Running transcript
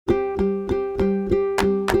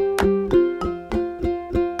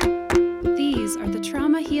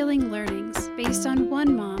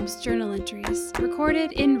Campbell's journal entries,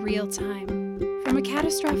 recorded in real time, from a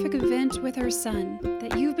catastrophic event with her son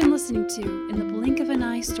that you've been listening to in the blink of an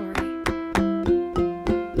eye story.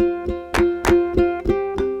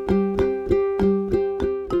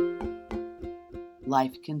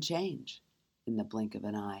 Life can change in the blink of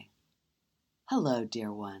an eye. Hello,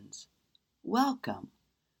 dear ones. Welcome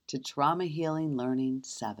to Trauma Healing Learning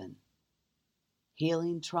 7,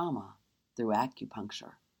 Healing Trauma Through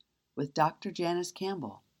Acupuncture with Dr. Janice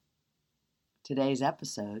Campbell. Today's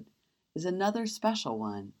episode is another special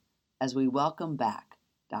one as we welcome back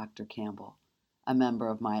Dr. Campbell, a member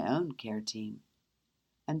of my own care team,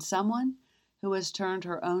 and someone who has turned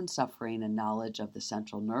her own suffering and knowledge of the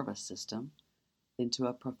central nervous system into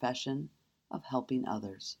a profession of helping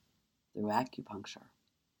others through acupuncture.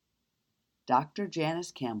 Dr.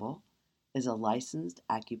 Janice Campbell is a licensed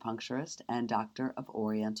acupuncturist and doctor of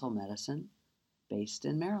Oriental medicine based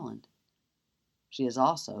in Maryland. She is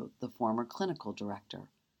also the former clinical director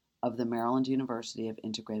of the Maryland University of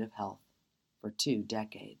Integrative Health for 2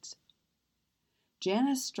 decades.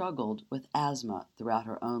 Janice struggled with asthma throughout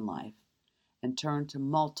her own life and turned to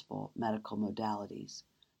multiple medical modalities,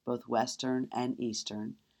 both Western and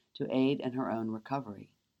Eastern, to aid in her own recovery,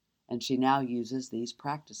 and she now uses these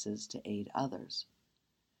practices to aid others.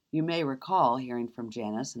 You may recall hearing from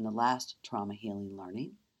Janice in the last Trauma Healing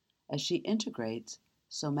Learning as she integrates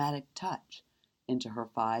somatic touch into her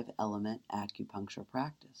 5-element acupuncture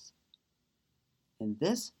practice. In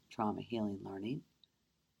this Trauma Healing Learning,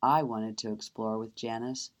 I wanted to explore with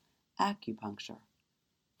Janice acupuncture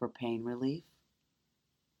for pain relief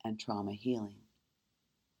and trauma healing.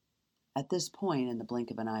 At this point in the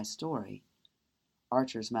blink of an eye story,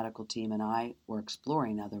 Archer's medical team and I were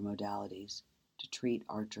exploring other modalities to treat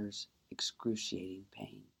Archer's excruciating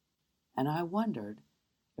pain, and I wondered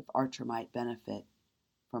if Archer might benefit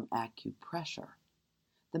from acupressure.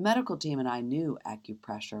 The medical team and I knew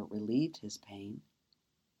acupressure relieved his pain,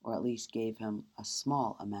 or at least gave him a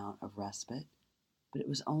small amount of respite, but it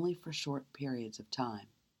was only for short periods of time.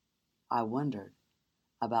 I wondered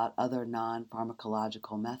about other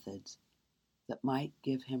non-pharmacological methods that might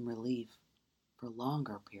give him relief for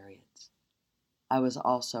longer periods. I was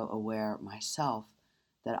also aware myself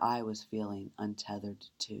that I was feeling untethered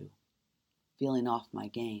too, feeling off my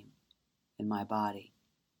game in my body.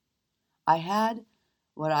 I had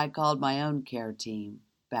what I called my own care team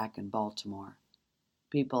back in Baltimore,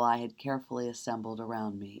 people I had carefully assembled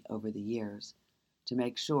around me over the years to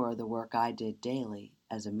make sure the work I did daily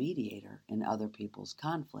as a mediator in other people's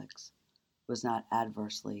conflicts was not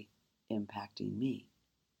adversely impacting me.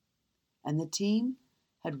 And the team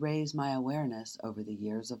had raised my awareness over the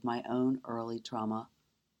years of my own early trauma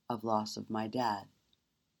of loss of my dad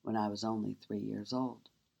when I was only 3 years old.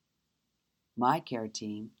 My care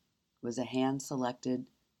team was a hand-selected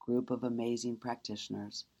group of amazing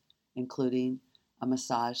practitioners, including a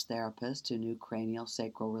massage therapist who knew cranial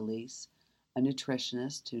sacral release, a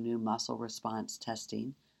nutritionist who knew muscle response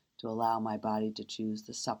testing to allow my body to choose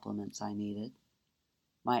the supplements I needed,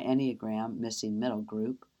 my Enneagram missing middle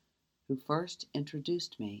group, who first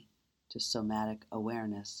introduced me to somatic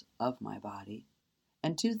awareness of my body,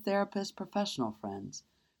 and 2 therapist professional friends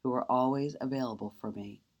who were always available for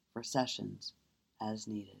me for sessions as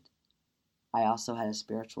needed. I also had a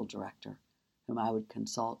spiritual director whom I would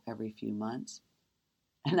consult every few months,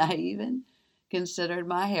 and I even considered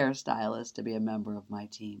my hairstylist to be a member of my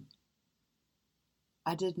team.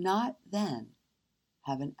 I did not then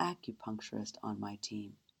have an acupuncturist on my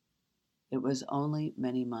team. It was only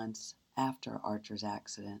many months after Archer's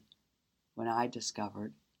accident when I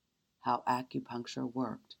discovered how acupuncture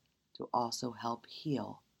worked to also help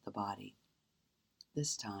heal the body.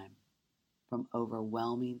 This time, from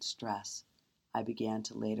overwhelming stress I began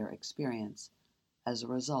to later experience as a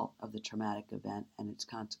result of the traumatic event and its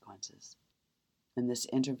consequences. In this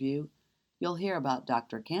interview, you'll hear about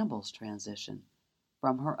Dr. Campbell's transition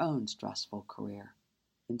from her own stressful career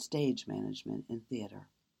in stage management in theater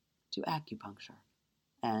to acupuncture,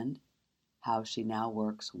 and how she now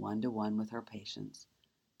works one-to-one with her patients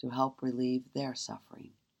to help relieve their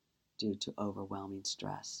suffering due to overwhelming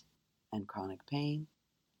stress and chronic pain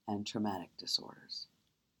and traumatic disorders.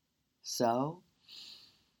 So,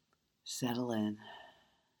 settle in,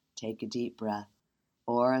 take a deep breath,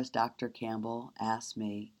 or as Dr. Campbell asked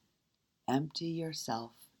me, empty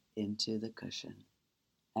yourself into the cushion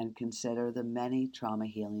and consider the many trauma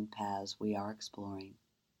healing paths we are exploring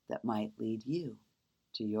that might lead you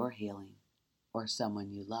to your healing or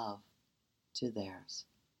someone you love to theirs.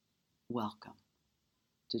 Welcome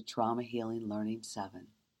to Trauma Healing Learning 7,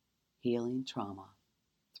 Healing Trauma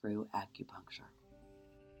Through Acupuncture.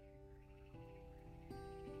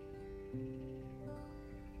 So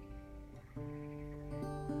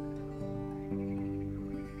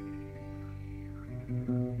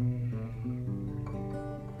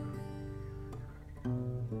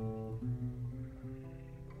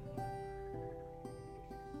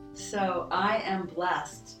I am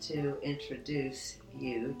blessed to introduce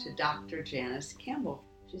you to Dr. Janice Campbell.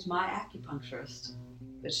 She's my acupuncturist,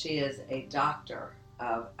 but she is a doctor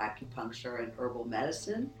of acupuncture and herbal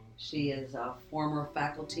medicine. She is a former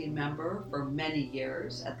faculty member for many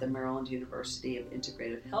years at the Maryland University of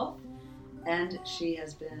Integrative Health, and she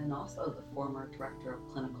has been also the former director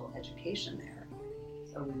of clinical education there.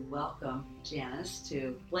 So we welcome Janice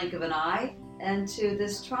to Blink of an Eye and to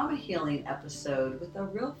this trauma healing episode with a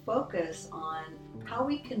real focus on how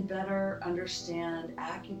we can better understand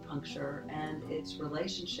acupuncture and its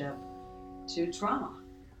relationship to trauma.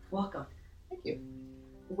 Welcome. Thank you.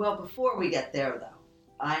 Well, before we get there though,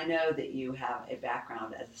 I know that you have a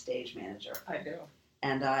background as a stage manager. I do.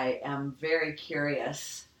 And I am very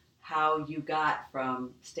curious how you got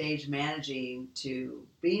from stage managing to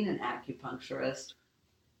being an acupuncturist.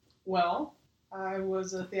 Well, I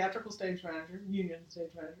was a theatrical stage manager, union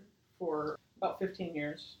stage manager, for about 15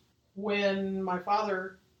 years. When my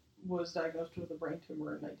father was diagnosed with a brain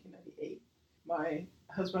tumor in 1998, my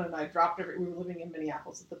husband and I we were living in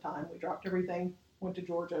Minneapolis at the time. We dropped everything, went to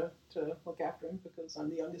Georgia to look after him because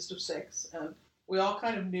I'm the youngest of 6. And we all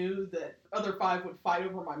kind of knew that other 5 would fight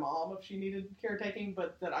over my mom if she needed caretaking,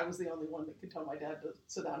 but that I was the only one that could tell my dad to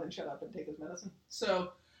sit down and shut up and take his medicine.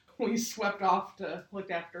 So we swept off to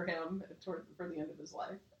look after him for the end of his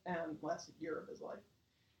life and last year of his life.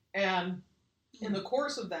 And in the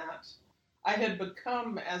course of that, I had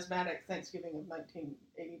become asthmatic Thanksgiving of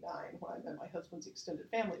 1989 when I met my husband's extended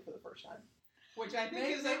family for the first time. Which I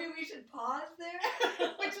think maybe we should pause there?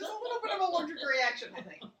 which is a little bit of an allergic reaction, I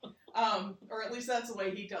think. Or at least that's the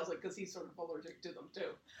way he tells it, because he's sort of allergic to them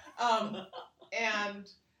too. And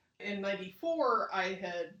in 94, I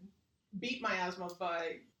had beat my asthma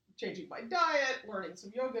by changing my diet, learning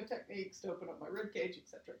some yoga techniques to open up my rib cage,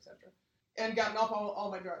 etc., and gotten off all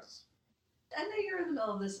my drugs. I know you're in the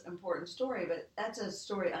middle of this important story, but that's a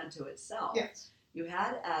story unto itself. Yes. You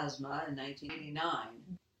had asthma in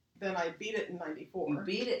 1989. Then I beat it in 94. You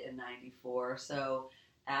beat it in 94, so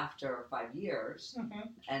after 5 years,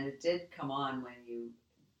 and it did come on when you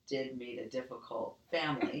did meet a difficult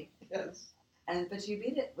family. Yes. But you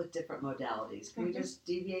beat it with different modalities. Can we just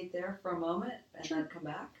deviate there for a moment and then come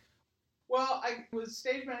back? Well, I was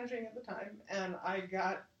stage managing at the time, and I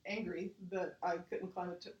got angry that I couldn't climb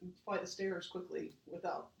a flight of stairs quickly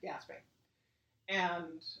without gasping.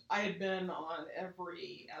 And I had been on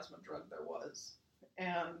every asthma drug there was.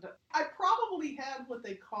 And I probably had what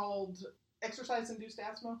they called exercise-induced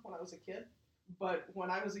asthma when I was a kid. But when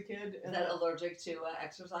I was a kid... Is that allergic to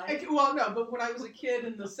exercise? Well, no, but when I was a kid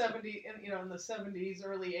in the 70s,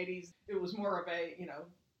 early 80s, it was more of a,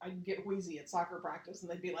 I'd get wheezy at soccer practice and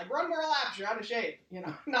they'd be like, run more laps, you're out of shape.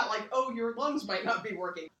 Not like, oh, your lungs might not be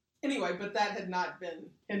working. Anyway, but that had not been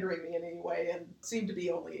hindering me in any way and seemed to be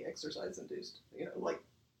only exercise-induced, like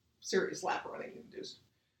serious lap running induced.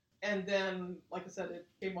 And then, like I said, it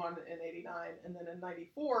came on in 89. And then in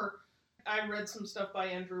 94, I read some stuff by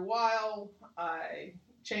Andrew Weil. I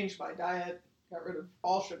changed my diet, got rid of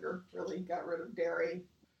all sugar, really, got rid of dairy.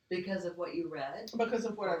 Because of what you read? Because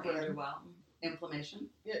of what I read. Andrew Weil. Inflammation?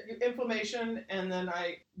 Yeah, inflammation, and then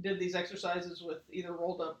I did these exercises with either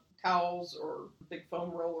rolled up towels or big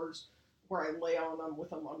foam rollers where I lay on them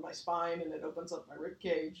with them on my spine and it opens up my rib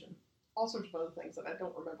cage and all sorts of other things that I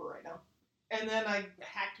don't remember right now. And then I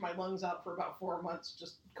hacked my lungs out for about 4 months,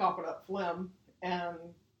 just coughing up phlegm, and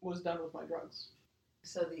was done with my drugs.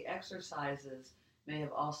 So the exercises may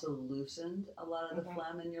have also loosened a lot of the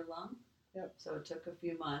phlegm in your lung? Yep. So it took a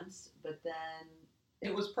few months, but then...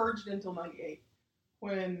 It was purged until 98,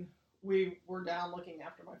 when we were down looking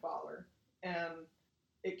after my father, and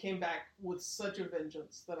it came back with such a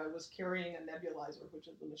vengeance that I was carrying a nebulizer, which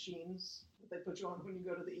is the machines that they put you on when you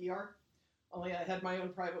go to the ER. Only I had my own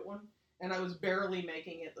private one, and I was barely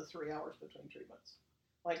making it the 3 hours between treatments.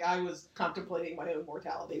 Like I was contemplating my own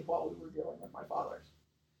mortality while we were dealing with my father's.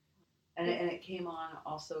 And it came on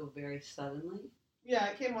also very suddenly? Yeah,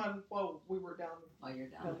 it came on while we were down. While you're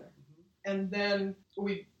down there. And then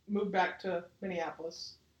we moved back to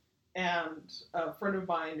Minneapolis, and a friend of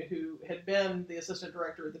mine who had been the assistant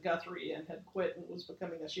director of the Guthrie and had quit and was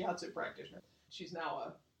becoming a shiatsu practitioner. She's now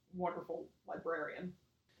a wonderful librarian.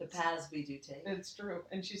 The paths we do take. It's true.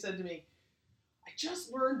 And she said to me, I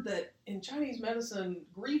just learned that in Chinese medicine,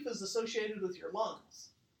 grief is associated with your lungs.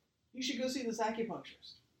 You should go see this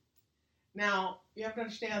acupuncturist. Now, you have to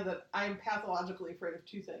understand that I'm pathologically afraid of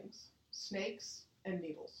 2 things. snakes and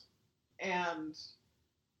needles. And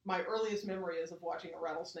my earliest memory is of watching a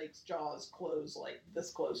rattlesnake's jaws close like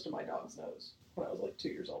this close to my dog's nose when I was like 2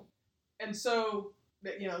 years old. And so,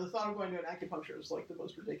 the thought of going to an acupuncture is like the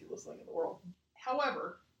most ridiculous thing in the world.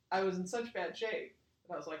 However, I was in such bad shape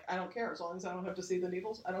that I was like, I don't care. As long as I don't have to see the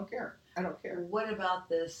needles, I don't care. I don't care. What about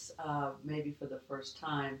this, maybe for the first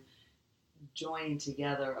time, joining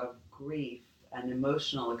together of grief and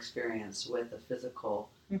emotional experience with a physical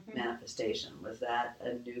manifestation? Was that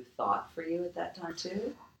a new thought for you at that time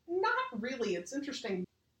too? Not really. It's interesting.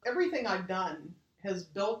 Everything I've done has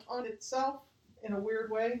built on itself in a weird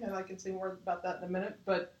way, and I can say more about that in a minute,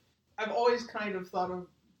 but I've always kind of thought of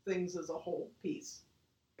things as a whole piece.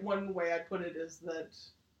 One way I put it is that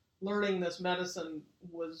learning this medicine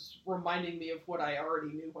was reminding me of what I already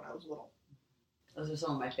knew when I was little. Those are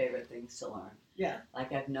some of my favorite things to learn. Yeah.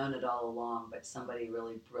 Like I've known it all along, but somebody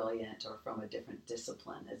really brilliant or from a different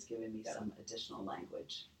discipline has given me some additional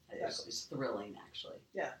language. Exactly. It's thrilling, actually.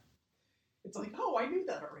 Yeah. It's like, oh, I knew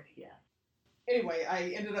that already. Yeah. Anyway,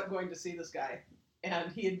 I ended up going to see this guy,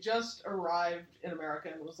 and he had just arrived in America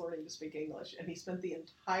and was learning to speak English, and he spent the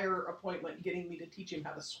entire appointment getting me to teach him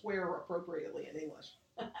how to swear appropriately in English.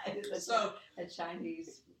 So a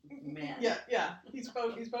Chinese man. Yeah. He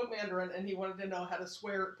spoke Mandarin, and he wanted to know how to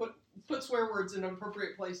swear, put swear words in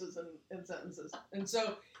appropriate places in sentences. And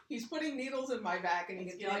so he's putting needles in my back, and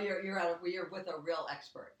he's getting... You're with a real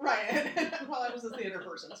expert, right? Well, I was a theater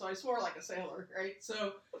person, so I swore like a sailor, right?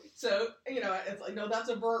 So it's like, no, that's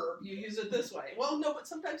a verb. You use it this way. Well, no, but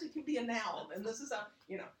sometimes it can be a noun, and this is how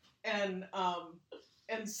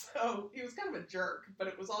And so he was kind of a jerk, but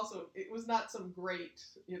it was not some great,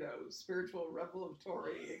 spiritual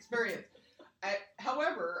revelatory experience.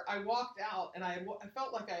 However, I walked out and I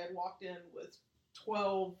felt like I had walked in with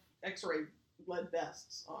 12 X-ray lead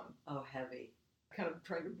vests on. Oh, heavy. Kind of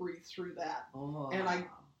trying to breathe through that. Oh.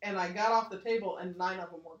 And I got off the table and 9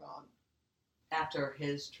 of them were gone. After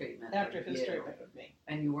his treatment. Treatment of me.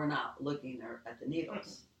 And you were not looking at the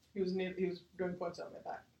needles. Mm-hmm. He was doing points on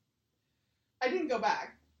my back. I didn't go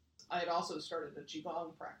back. I had also started a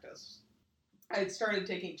Qigong practice. I had started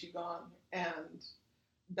taking Qigong, and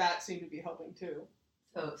that seemed to be helping too.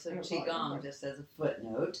 So Qigong, just as a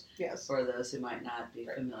footnote, yes, for those who might not be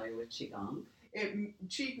familiar with Qigong.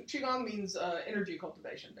 Qigong means energy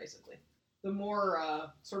cultivation, basically. The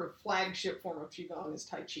more sort of flagship form of Qigong is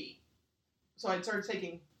Tai Chi. So I'd started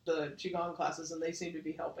taking the Qigong classes, and they seemed to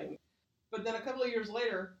be helping. But then a couple of years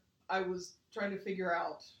later, I was trying to figure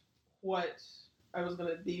out what I was going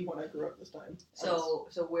to be when I grew up this time. So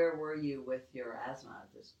where were you with your asthma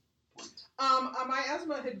at this point? My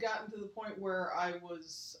asthma had gotten to the point where I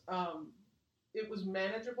was, it was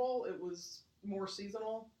manageable. It was more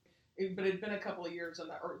seasonal, but it had been a couple of years,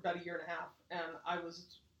 or about a year and a half, and I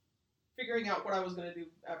was figuring out what I was going to do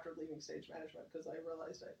after leaving stage management, because I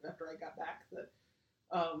realized after I got back that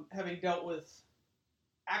having dealt with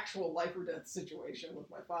actual life or death situation with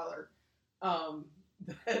my father,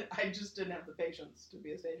 that I just didn't have the patience to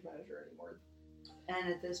be a stage manager anymore.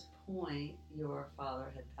 And at this point, your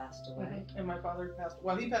father had passed away. Mm-hmm. And my father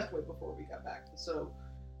he passed away before we got back. So,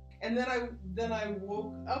 and then I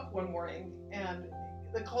woke up one morning, and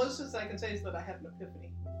the closest I can say is that I had an epiphany.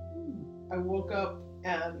 I woke up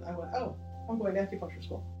and I went, oh, I'm going to acupuncture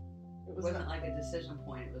school. It wasn't like a decision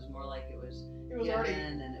point. It was more like it was already,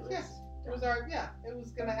 and it was... Yeah, it was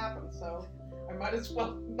going to happen. So I might as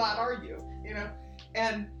well not argue,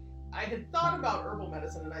 And I had thought about herbal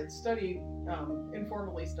medicine, and I'd studied,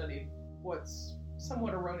 informally studied what's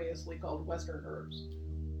somewhat erroneously called Western herbs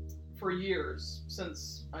for years,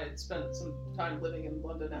 since I had spent some time living in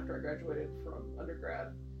London after I graduated from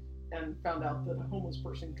undergrad, and found out that a homeless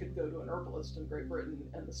person could go to an herbalist in Great Britain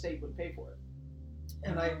and the state would pay for it.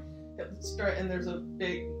 And and there's a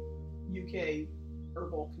big UK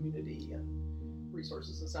herbal community and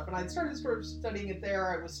resources and stuff. And I'd started sort of studying it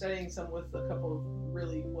there. I was studying some with a couple of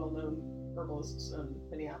really well-known herbalists in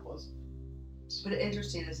Minneapolis. But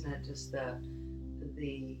interesting, isn't it, just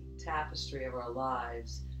the tapestry of our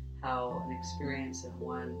lives, how an experience in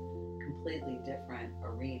one completely different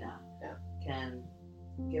arena can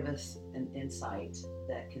give us an insight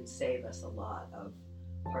that can save us a lot of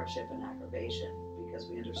hardship and aggravation, because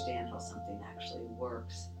we understand how something actually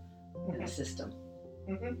works in a system.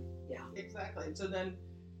 Mm-hmm. Yeah. Exactly. And so then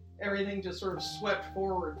everything just sort of swept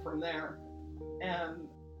forward from there. And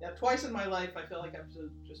twice in my life, I feel like I've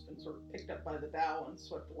just been sort of picked up by the Tao and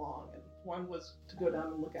swept along. And one was to go down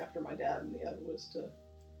and look after my dad, and the other was to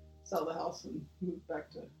sell the house and move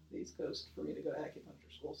back to the East Coast for me to go to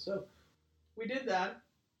acupuncture school. So we did that.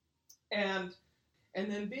 And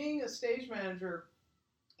then being a stage manager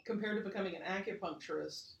compared to becoming an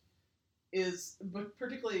acupuncturist is, but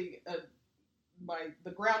particularly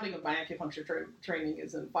the grounding of my acupuncture training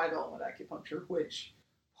is in 5-element acupuncture, which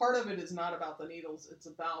part of it is not about the needles. It's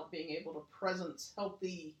about being able to presence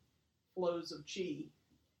healthy flows of chi.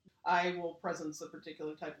 I will presence a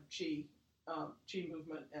particular type of chi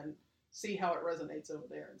movement and see how it resonates over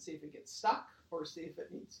there and see if it gets stuck or see if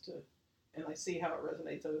it needs to. And I see how it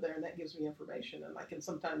resonates over there, and that gives me information. And I can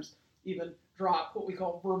sometimes even drop what we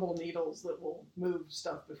call verbal needles that will move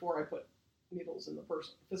stuff before I put needles in the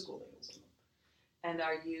person, physical needles in them. And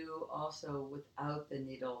are you also, without the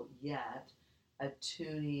needle yet,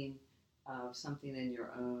 attuning something in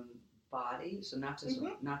your own body? So not just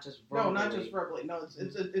verbally. No, not just verbally. No,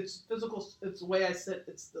 it's physical. It's the way I sit.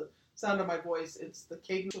 It's the sound of my voice. It's the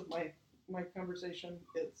cadence of my conversation.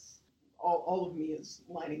 It's all of me is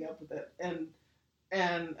lining up with it.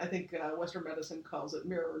 And I think Western medicine calls it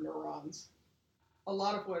mirror neurons. A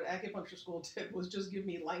lot of what acupuncture school did was just give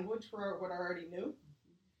me language for what I already knew,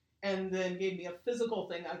 and then gave me a physical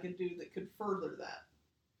thing I could do that could further that.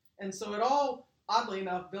 And so it all, oddly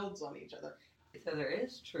enough, builds on each other. So there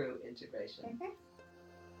is true integration. Mm-hmm.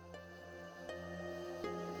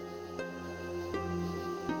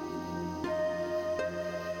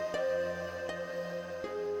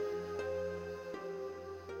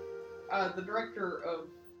 The director of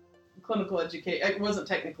clinical education, it wasn't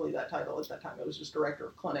technically that title at that time, it was just director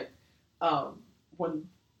of clinic. When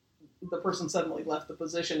the person suddenly left the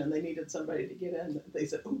position and they needed somebody to get in, they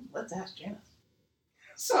said, "Ooh, let's ask Janice."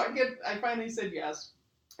 So I finally said yes,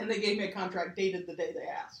 and they gave me a contract dated the day they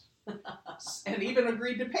asked, and even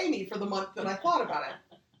agreed to pay me for the month that I thought about it.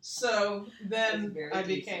 So then I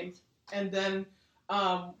became, and then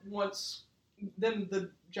then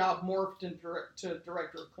the job morphed to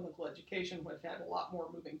director of clinical education, which had a lot more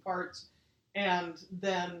moving parts, and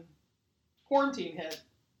then quarantine hit,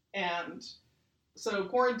 and so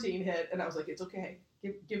quarantine hit, and I was like, it's okay.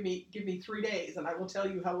 Give me 3 days, and I will tell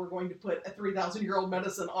you how we're going to put a 3,000-year-old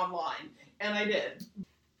medicine online. And I did.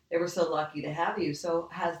 They were so lucky to have you. So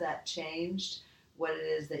has that changed what it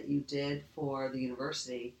is that you did for the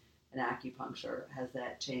university in acupuncture? Has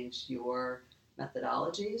that changed your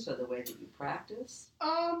methodologies or the way that you practice?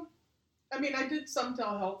 I mean, I did some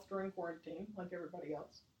telehealth during quarantine, like everybody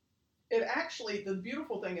else. It actually, the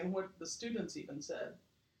beautiful thing, and what the students even said,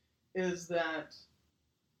 is that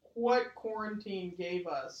what quarantine gave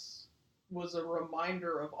us was a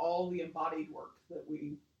reminder of all the embodied work that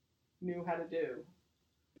we knew how to do.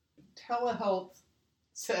 Telehealth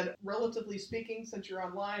said, relatively speaking, since you're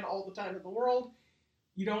online all the time in the world,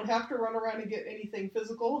 you don't have to run around and get anything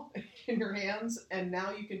physical in your hands, and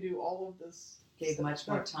now you can do all of this. Gave much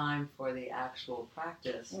more time for the actual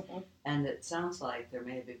practice, and it sounds like there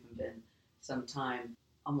may have even been some time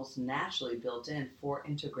almost naturally built in for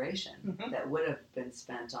integration that would have been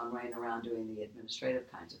spent on running around doing the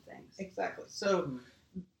administrative kinds of things. Exactly. So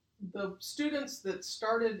the students that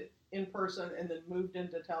started in person and then moved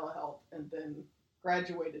into telehealth and then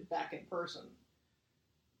graduated back in person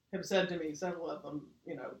have said to me, several of them,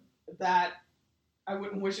 that I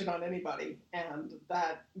wouldn't wish it on anybody, and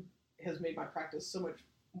that has made my practice so much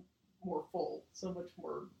more full, so much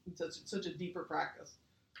more, such a deeper practice.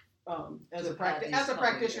 As a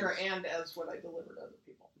practitioner and as what I deliver to other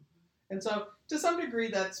people. And so to some degree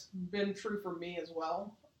that's been true for me as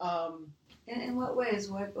well. And in what ways,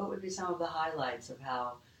 what would be some of the highlights of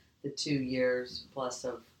how the 2 years plus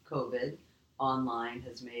of COVID online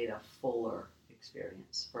has made a fuller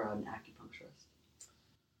experience for an acupuncturist?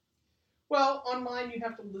 Well, online you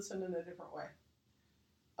have to listen in a different way.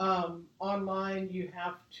 Online you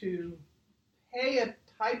have to pay a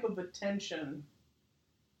type of attention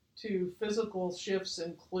to physical shifts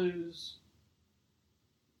and clues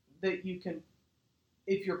that you can,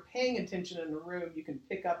 if you're paying attention in the room, you can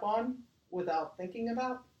pick up on without thinking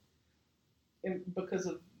about, because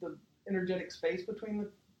of the energetic space between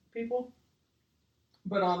the people.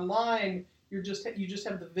 But online, you just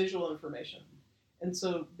have the visual information, and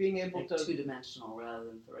so being able to 2-dimensional rather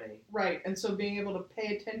than 3. Right, and so being able to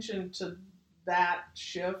pay attention to that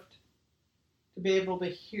shift, to be able to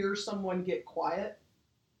hear someone get quiet.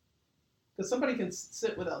 Because somebody can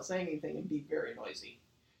sit without saying anything and be very noisy.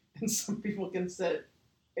 And some people can sit,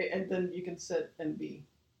 and then you can sit and be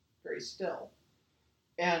very still.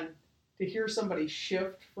 And to hear somebody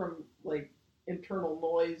shift from like internal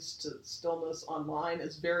noise to stillness online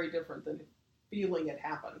is very different than feeling it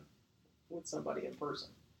happen with somebody in person.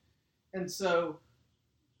 And so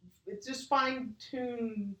it just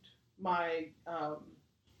fine-tuned my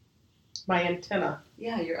my antenna.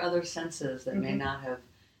 Yeah, your other senses that may not have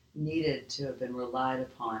needed to have been relied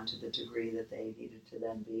upon to the degree that they needed to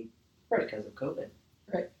then be Right. because of COVID.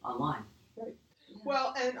 Right. Online. Right. Yeah.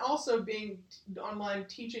 Well, and also being online,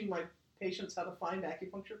 teaching my patients how to find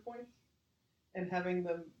acupuncture points and having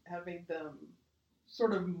them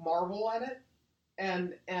sort of marvel at it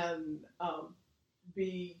and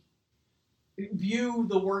view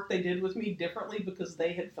the work they did with me differently because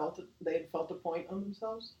they had felt a point on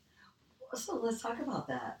themselves. So let's talk about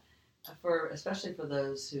that. Especially for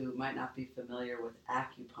those who might not be familiar with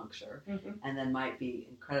acupuncture, mm-hmm. and then might be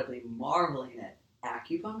incredibly marveling at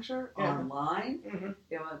acupuncture online.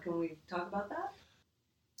 Mm-hmm. Can we talk about that?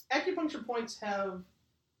 Acupuncture points have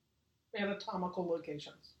anatomical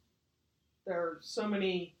locations. There are so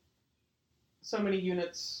many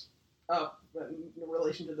units up in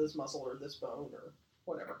relation to this muscle or this bone or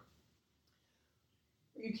whatever.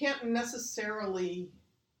 You can't necessarily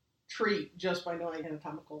treat just by knowing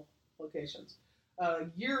anatomical locations.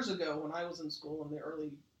 Years ago, when I was in school in the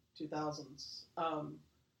early 2000s,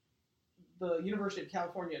 the University of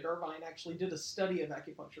California at Irvine actually did a study of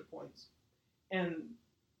acupuncture points. And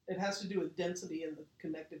it has to do with density in the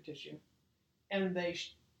connective tissue. And they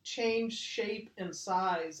change shape and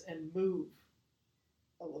size and move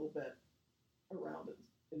a little bit around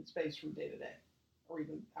in space from day to day, or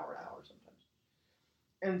even hour to hour sometimes.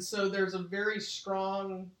 And so there's a very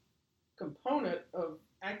strong component of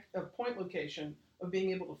point location of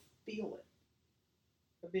being able to feel it,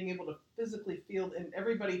 of being able to physically feel, and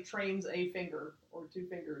everybody trains a finger or two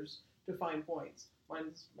fingers to find points.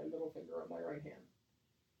 Mine's my middle finger on my right hand.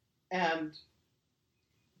 And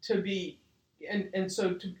so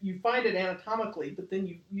you find it anatomically, but then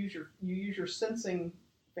you use your sensing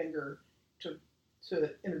finger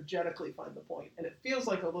to energetically find the point, and it feels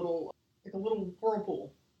like a little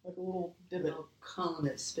whirlpool, like a little divot, a little cone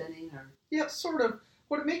that's spinning, or yeah, sort of.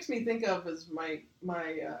 What it makes me think of is my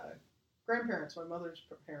grandparents, my mother's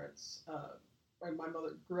parents. My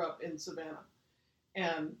mother grew up in Savannah,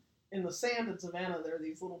 and in the sand in Savannah, there are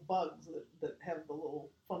these little bugs that have the little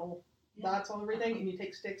funnel dots on everything, and you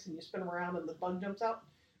take sticks and you spin them around, and the bug jumps out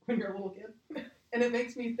when you're a little kid. And it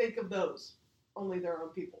makes me think of those, only they're on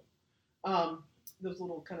people. Those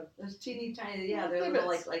little kind of... Those teeny tiny, they're little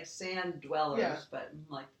like sand dwellers, but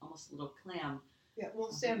like almost a little clam. Yeah,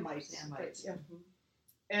 well, sand mites. Sand mites. Yeah. Mm-hmm.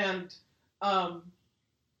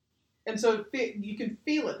 And so you can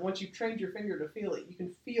feel it once you've trained your finger to feel it. You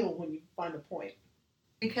can feel when you find a point.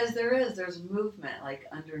 Because there's movement like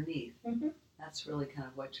underneath. Mm-hmm. That's really kind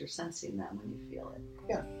of what you're sensing then when you feel it.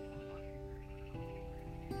 Yeah.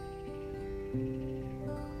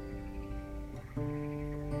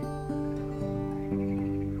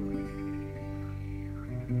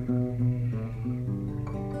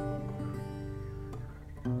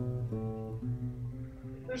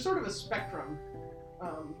 There's sort of a spectrum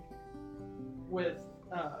with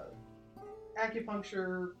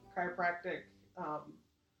acupuncture, chiropractic,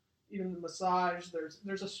 even the massage.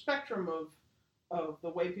 There's a spectrum of the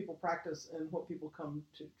way people practice and what people come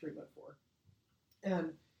to treatment for.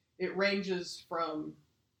 And it ranges from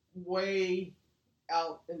way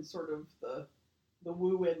out in sort of the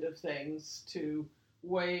woo end of things to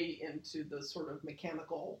way into the sort of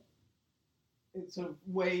mechanical, it's a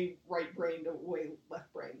way right brain to way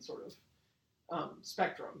left brain sort of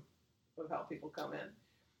spectrum of how people come in.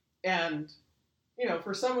 And,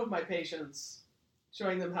 for some of my patients,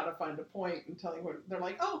 showing them how to find a point and telling what, they're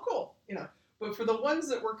like, oh, cool, But for the ones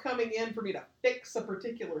that were coming in for me to fix a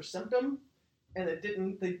particular symptom, and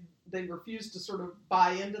they refused to sort of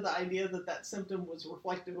buy into the idea that symptom was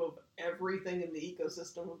reflective of everything in the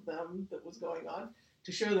ecosystem of them that was going on,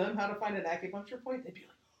 to show them how to find an acupuncture point, they'd be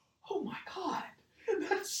like, oh my God,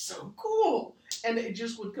 that's so cool. And it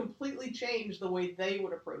just would completely change the way they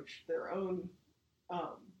would approach their own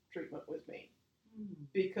treatment with me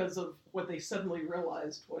because of what they suddenly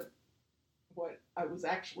realized what I was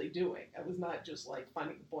actually doing. I was not just like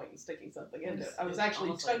finding a point and sticking something into it. I was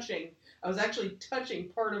actually touching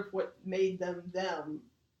part of what made them them,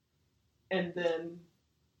 and then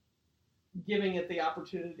giving it the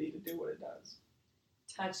opportunity to do what it does.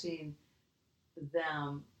 Touching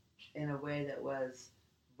them in a way that was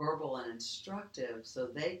verbal and instructive, so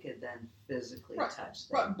they could then physically touch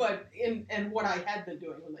them. Right, but and what I had been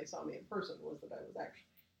doing when they saw me in person was that I was actually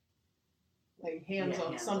laying hands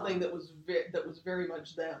on something that was very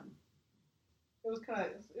much them.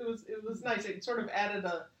 It was nice. It sort of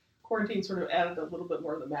quarantine sort of added a little bit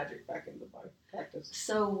more of the magic back into my practice.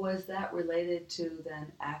 So was that related to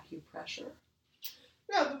then acupressure?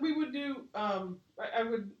 Yeah, we would do, I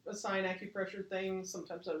would assign acupressure things.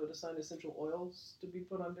 Sometimes I would assign essential oils to be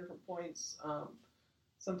put on different points.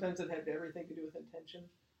 Sometimes it had everything to do with intention.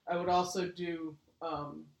 I would also do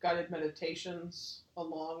guided meditations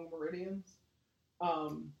along meridians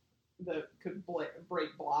that could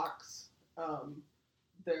break blocks.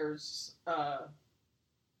 There's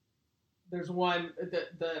one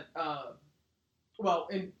that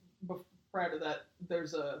prior to that,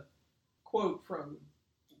 there's a quote from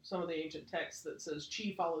some of the ancient texts that says,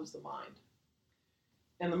 "Chi follows the mind,"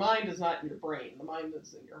 and the mind is not in your brain; the mind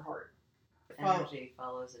is in your heart. Energy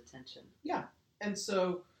follows attention. Yeah, and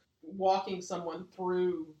so walking someone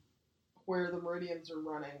through where the meridians are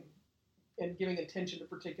running and giving attention to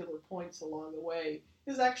particular points along the way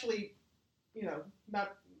is actually,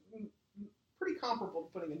 not pretty comparable to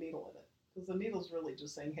putting a needle in it, because the needle's really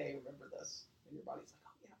just saying, "Hey, remember this," and your body's like,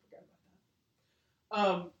 "Oh yeah, I forgot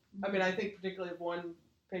about that." I think particularly of one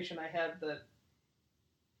patient I had that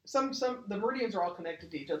the meridians are all connected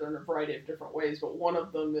to each other in a variety of different ways, but one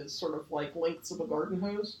of them is sort of like lengths of a garden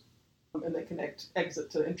hose, and they connect exit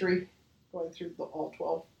to entry, going through all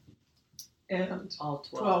 12. And all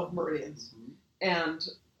 12 meridians. Mm-hmm. And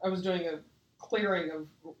I was doing a clearing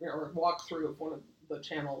or a walkthrough of one of the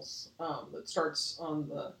channels that starts on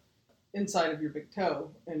the inside of your big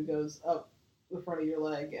toe and goes up the front of your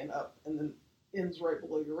leg and up, and then ends right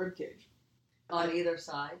below your rib cage. On either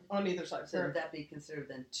side? On either side. So would that be considered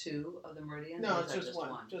then 2 of the meridians? No, it's just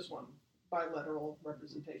one. Just one. Bilateral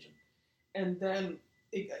representation. And then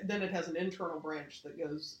it has an internal branch that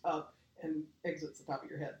goes up and exits the top of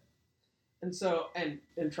your head. And so, and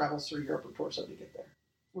travels through your upper torso to get there.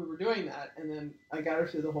 We were doing that, and then I got her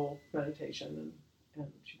through the whole meditation,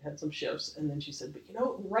 and she had some shifts, and then she said, "But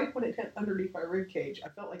right when it hit underneath my rib cage, I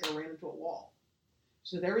felt like I ran into a wall."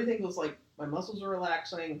 She said, "Everything was like, my muscles were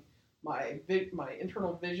relaxing, my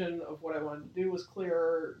internal vision of what I wanted to do was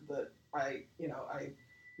clearer, that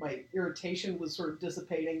my irritation was sort of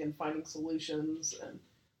dissipating and finding solutions,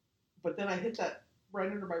 but then I hit that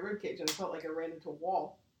right under my rib cage, and I felt like I ran into a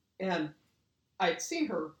wall." And I had seen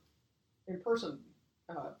her in person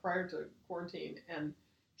prior to quarantine, and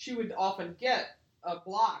she would often get a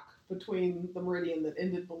block between the meridian that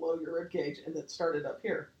ended below your rib cage and that started up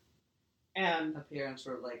here. And up here and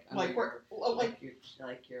sort of like well,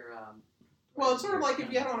 it's sort of like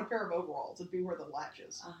if you had on a pair of overalls, it'd be where the latch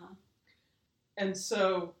is. Uh-huh. And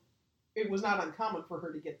so it was not uncommon for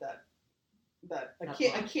her to get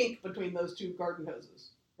a kink between those two garden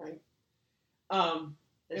hoses, right?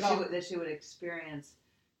 That she would experience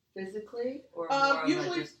physically, or more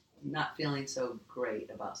usually just not feeling so great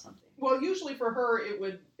about something. Well, usually for her, it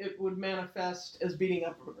would manifest as beating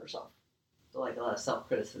up on herself. So like a lot of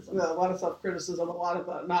self-criticism. Yeah, a lot of self-criticism, a lot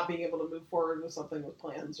of not being able to move forward with something with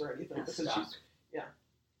plans or anything.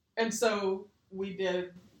 And so we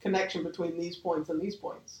did connection between these points and these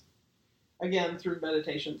points. Again, through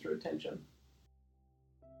meditation, through attention.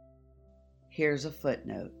 Here's a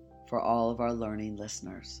footnote for all of our learning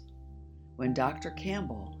listeners. When Dr.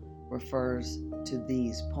 Campbell refers to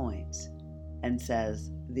these points and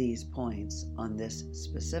says these points on this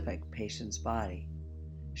specific patient's body,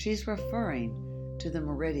 she's referring to the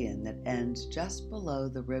meridian that ends just below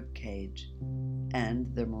the rib cage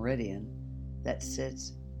and the meridian that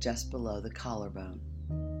sits just below the collarbone.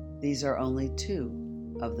 These are only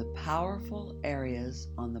 2 of the powerful areas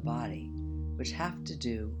on the body which have to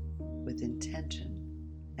do with intention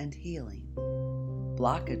and healing.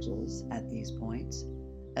 Blockages at these points,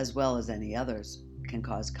 as well as any others, can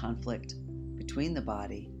cause conflict between the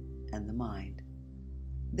body and the mind.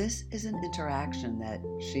 This is an interaction that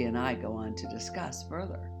she and I go on to discuss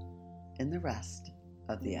further in the rest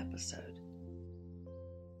of the episode.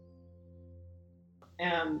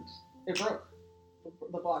 And it broke.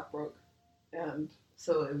 The block broke. And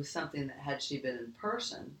so it was something that, had she been in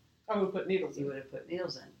person, I would put needles in. You would have put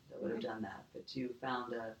needles in that would have done that. But you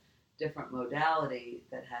found a different modality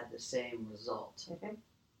that had the same result. Mm-hmm.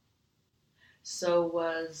 So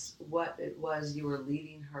was what it was you were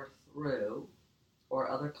leading her through, or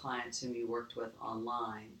other clients whom you worked with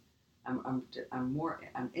online? I'm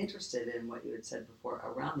interested in what you had said before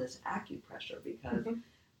around this acupressure, because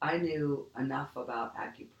I knew enough about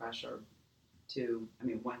acupressure to,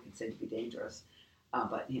 one can say to be dangerous,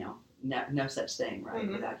 but no such thing, right,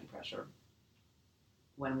 with acupressure.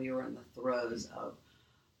 When we were in the throes of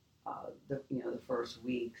the first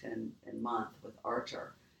weeks and month with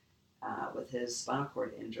Archer, with his spinal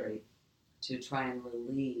cord injury, to try and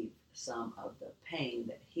relieve some of the pain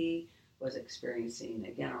that he was experiencing,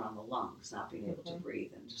 again, around the lungs, not being able to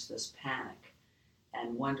breathe, and just this panic,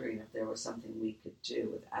 and wondering if there was something we could do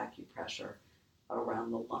with acupressure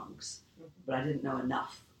around the lungs. But I didn't know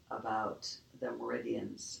enough about the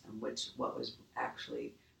meridians and what was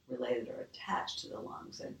actually related or attached to the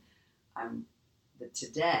lungs. And that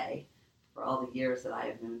today, for all the years that I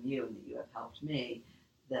have known you and that you have helped me,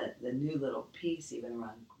 that the new little piece even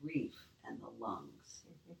around grief and the lungs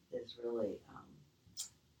is really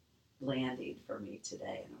landing for me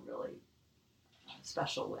today in a really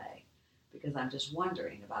special way, because I'm just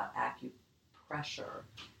wondering about acupressure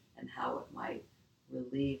and how it might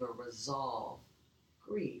relieve or resolve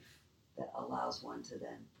grief that allows one to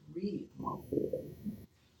then breathe more.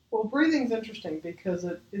 Well, breathing's interesting because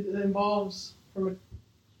it involves, from a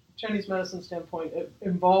Chinese medicine standpoint, it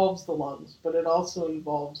involves the lungs, but it also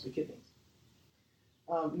involves the kidneys.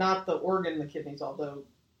 Not the organ, the kidneys, although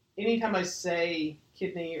anytime I say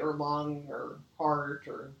kidney or lung or heart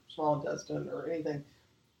or small intestine or anything,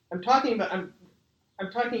 I'm talking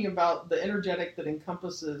about the energetic that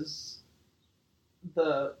encompasses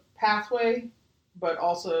the pathway, but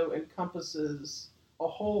also encompasses a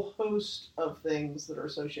whole host of things that are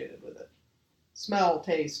associated with it. Smell,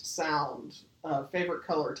 taste, sound, favorite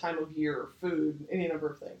color, time of year, food, any number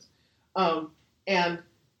of things. And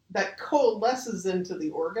that coalesces into the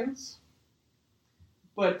organs,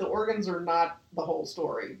 but the organs are not the whole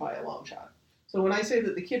story by a long shot. So when I say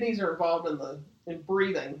that the kidneys are involved in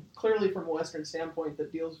breathing, clearly from a Western standpoint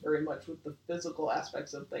that deals very much with the physical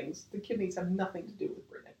aspects of things, the kidneys have nothing to do with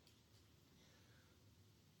breathing.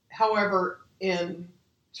 However, in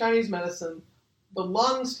Chinese medicine, the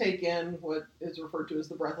lungs take in what is referred to as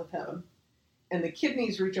the breath of heaven, and the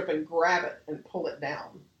kidneys reach up and grab it and pull it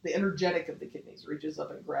down. The energetic of the kidneys reaches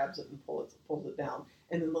up and grabs it and pulls it down,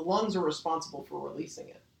 and then the lungs are responsible for releasing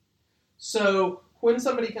it. So when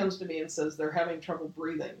somebody comes to me and says they're having trouble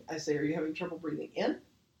breathing, I say, are you having trouble breathing in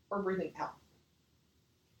or breathing out?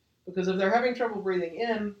 Because if they're having trouble breathing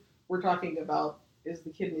in, we're talking about, is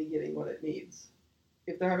the kidney getting what it needs?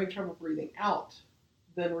 If they're having trouble breathing out,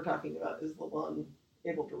 then we're talking about, is the lung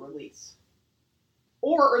able to release?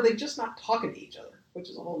 Or are they just not talking to each other, which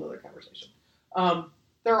is a whole other conversation.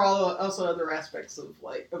 There are also other aspects of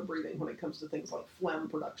breathing when it comes to things like phlegm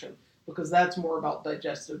production, because that's more about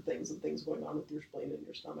digestive things and things going on with your spleen and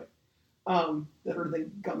your stomach that are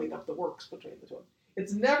then gumming up the works between the two.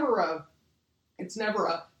 It's never a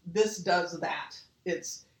this does that.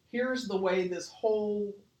 It's here's the way this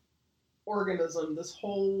whole organism, this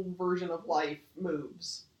whole version of life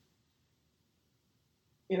moves.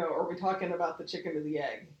 Are we talking about the chicken or the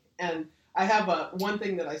egg? And I have one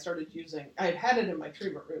thing that I started using. I had it in my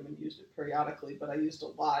treatment room and used it periodically, but I used a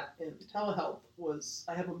lot in telehealth.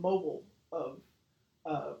 I have a mobile of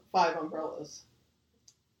 5 umbrellas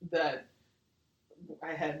that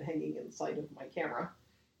I had hanging inside of my camera.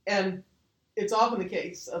 And it's often the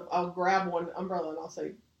case of I'll grab one umbrella and I'll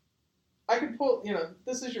say, I could pull,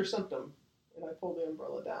 this is your symptom. And I pull the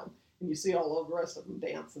umbrella down and you see all of the rest of them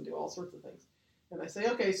dance and do all sorts of things. And I say,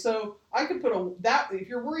 okay, so I could put if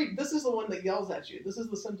you're worried, this is the one that yells at you. This is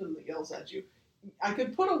the symptom that yells at you. I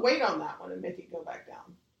could put a weight on that one and make it go back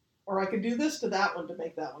down. Or I could do this to that one to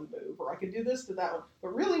make that one move. Or I could do this to that one.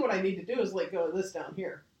 But really what I need to do is let go of this down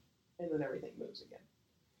here. And then everything moves again.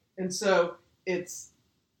 And so it's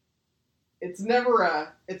never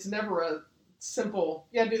a simple,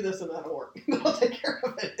 do this and that'll work. I'll take care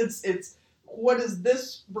of it. It's what is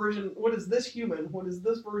this version, what is this human, what is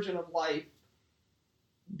this version of life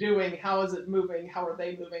doing? How is it moving? How are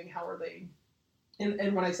they moving? How are they,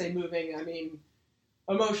 and when I say moving, I mean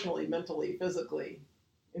emotionally, mentally, physically,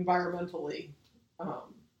 environmentally,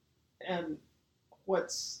 and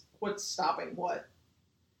what's stopping what?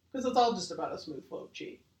 Because it's all just about a smooth flow of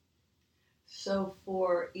chi. So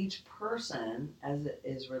for each person, as it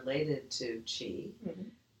is related to chi,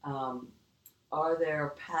 are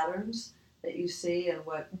there patterns that you see and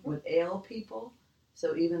what would ail people?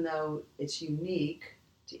 So even though it's unique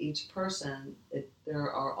to each person,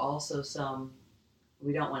 there are also some,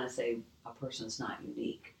 we don't want to say a person's not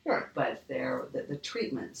unique, right, but the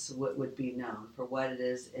treatments would be known for what it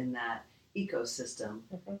is in that ecosystem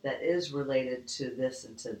that is related to this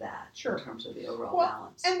and to that in terms of the overall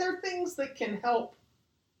balance. And there are things that can help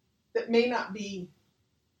that may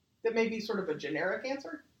be sort of a generic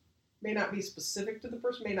answer, may not be specific to the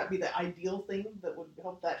person, may not be the ideal thing that would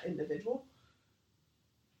help that individual,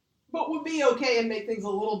 but would be okay and make things a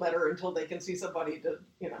little better until they can see somebody to,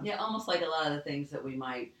 Yeah, almost like a lot of the things that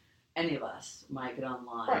any of us might get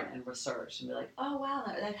online and research and be like, oh, wow,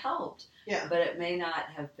 that helped. Yeah. But it may not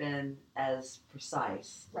have been as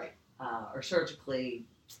precise. Right. Or surgically,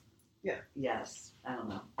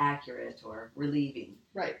 accurate or relieving.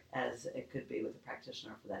 Right. As it could be with a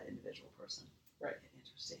practitioner for that individual person. Right.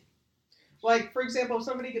 Interesting. Like, for example, if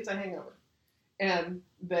somebody gets a hangover and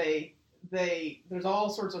there's all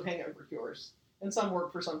sorts of hangover cures, and some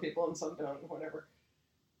work for some people and some don't, whatever.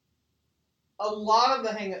 a lot of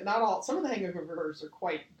the not all, some of the hangovers are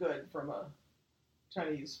quite good from a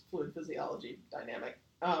Chinese fluid physiology dynamic.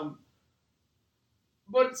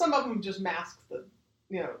 But some of them just mask the,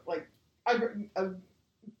 like a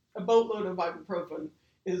boatload of ibuprofen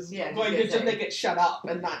is going to just make it shut up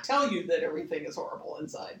and not tell you that everything is horrible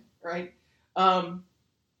inside, right? But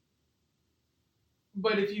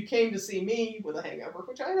if you came to see me with a hangover,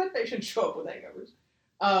 which I had patients show up with hangovers,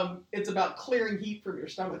 it's about clearing heat from your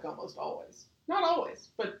stomach almost always. Not always,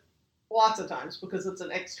 but lots of times, because it's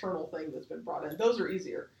an external thing that's been brought in. Those are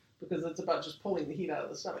easier because it's about just pulling the heat out of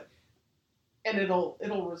the stomach. And it'll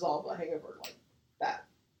resolve a hangover like that.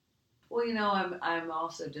 Well, I'm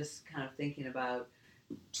also just kind of thinking about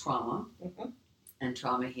trauma and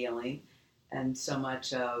trauma healing, and so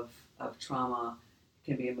much of trauma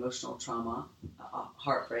can be emotional trauma,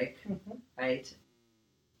 heartbreak, right?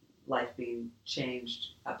 Life being changed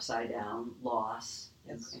upside down, loss,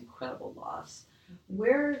 incredible loss.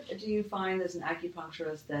 Where do you find as an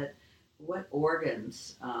acupuncturist that what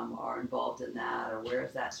organs are involved in that, or where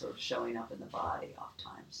is that sort of showing up in the body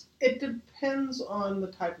oftentimes? It depends on the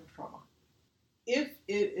type of trauma. If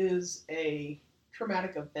it is a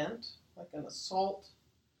traumatic event, like an assault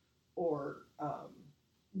or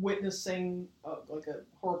witnessing like a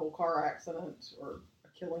horrible car accident or a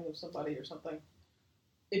killing of somebody or something,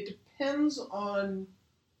 it depends on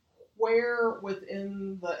where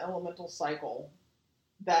within the elemental cycle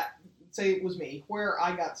that, say it was me, where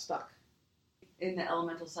I got stuck. In the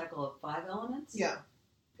elemental cycle of 5 elements? Yeah.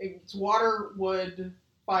 It's water, wood,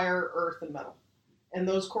 fire, earth, and metal. And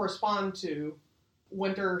those correspond to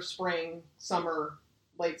winter, spring, summer,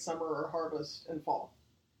 late summer or harvest, and fall.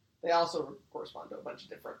 They also correspond to a bunch of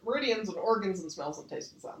different meridians and organs and smells and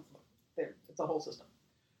tastes and sounds. It's a whole system.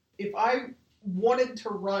 If I wanted to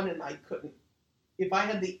run and I couldn't, if I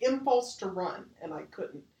had the impulse to run and I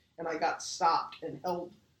couldn't, and I got stopped and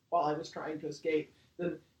held while I was trying to escape,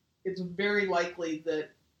 then it's very likely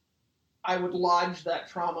that I would lodge that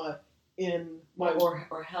trauma in my...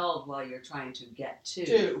 Or held while you're trying to get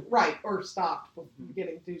to. Right, or stopped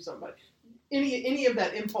getting to somebody. Any of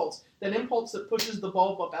that impulse that pushes the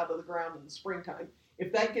bulb up out of the ground in the springtime,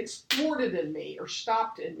 if that gets thwarted in me or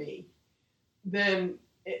stopped in me, then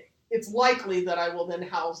it's likely that I will then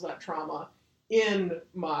house that trauma in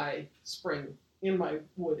my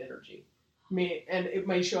wood energy. And it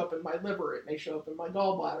may show up in my liver, it may show up in my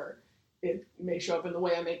gallbladder, it may show up in the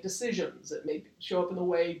way I make decisions, it may show up in the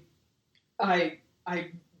way I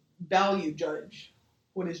value judge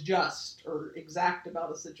what is just or exact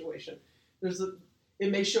about a situation.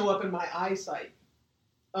 It may show up in my eyesight,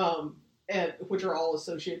 and which are all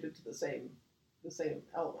associated to the same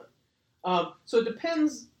element. So it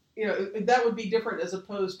depends. That would be different as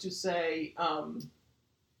opposed to, say,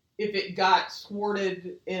 if it got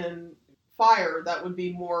thwarted in fire, that would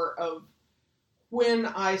be more of when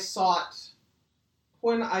I sought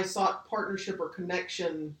partnership or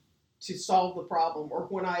connection to solve the problem, or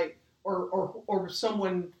when if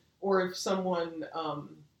someone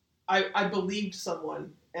I believed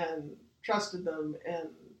someone and trusted them and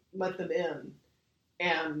let them in,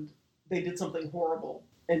 and they did something horrible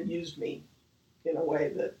and used me in a way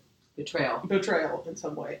that betrayal in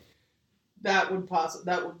some way. That would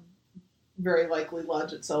very likely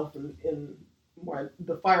lodge itself in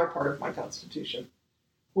the fire part of my constitution,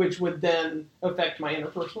 which would then affect my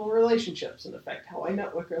interpersonal relationships and affect how I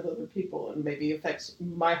network with other people, and maybe affects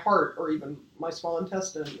my heart or even my small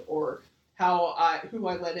intestine, or who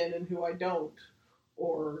I let in and who I don't,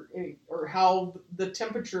 or how the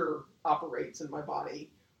temperature operates in my body,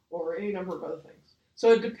 or any number of other things.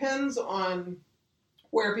 So it depends on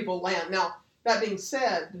where people land. Now, that being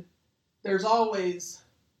said, there's always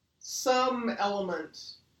some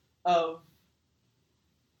element of,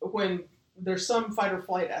 when there's some fight or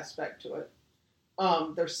flight aspect to it,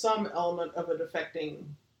 there's some element of it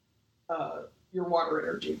affecting your water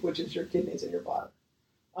energy, which is your kidneys and your bladder.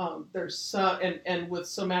 There's some, and with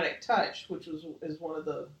somatic touch, which is one of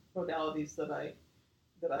the modalities that I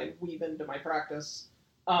weave into my practice.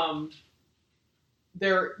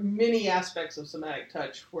 There are many aspects of somatic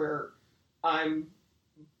touch where I'm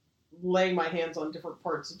laying my hands on different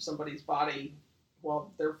parts of somebody's body while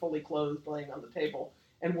they're fully clothed, laying on the table,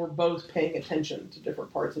 and we're both paying attention to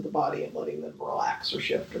different parts of the body and letting them relax or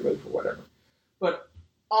shift or move or whatever. But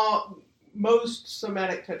most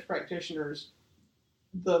somatic touch practitioners,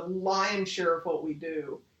 the lion's share of what we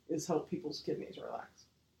do is help people's kidneys relax.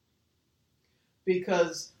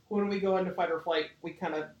 Because when we go into fight or flight, we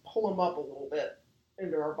kind of pull them up a little bit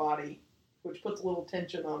into our body, which puts a little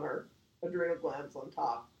tension on our adrenal glands on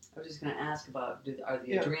top. I was just going to ask about, are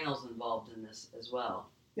the adrenals involved in this as well?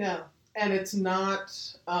 Yeah. And it's not,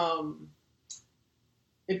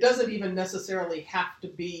 it doesn't even necessarily have to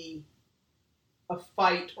be a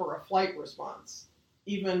fight or a flight response.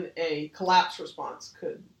 Even a collapse response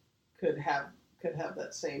could have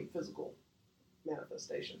that same physical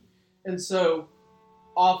manifestation. And so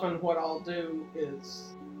often what I'll do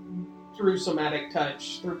is, through somatic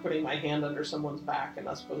touch, through putting my hand under someone's back and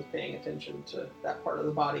us both paying attention to that part of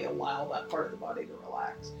the body, allow that part of the body to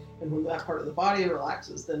relax. And when that part of the body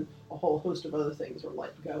relaxes, then a whole host of other things are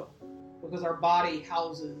let go. Because our body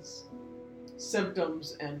houses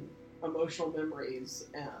symptoms and emotional memories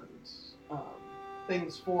and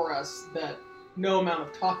things for us that no amount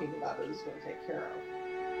of talking about it is going to take care of.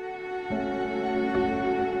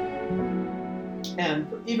 And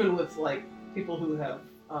even with like people who have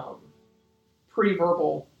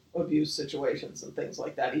pre-verbal abuse situations and things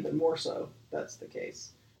like that, even more so, that's the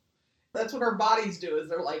case. That's what our bodies do, is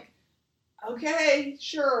they're like, okay,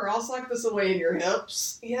 sure, I'll sock this away in your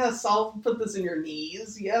hips. Yes, I'll put this in your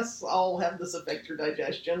knees. Yes, I'll have this affect your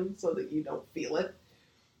digestion so that you don't feel it.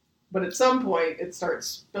 But at some point, at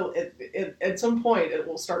some point, it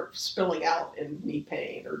will start spilling out in knee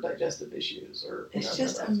pain or digestive issues. Or it's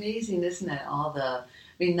just amazing, isn't it?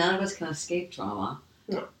 None of us can escape trauma.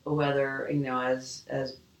 No. Whether,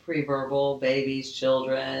 as pre-verbal, babies,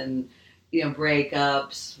 children,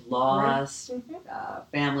 breakups, loss, right.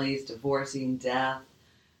 Families, divorcing, death,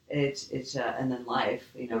 and then life,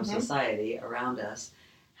 society around us.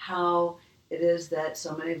 How it is that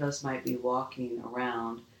so many of us might be walking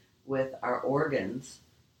around with our organs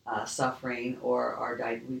suffering, or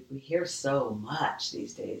we hear so much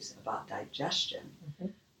these days about digestion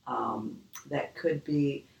that could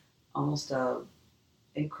be almost a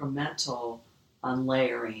incremental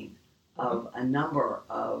unlayering of a number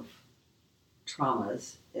of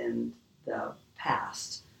traumas in the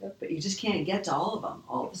past, but you just can't get to all of them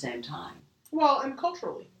all at the same time. Well, and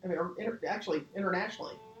culturally, actually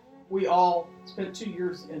internationally, we all spent 2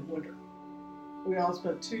 years in winter. We all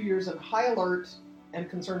spent 2 years in high alert and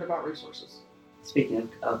concerned about resources. Speaking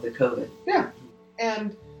of the COVID. Yeah.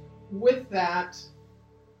 And with that,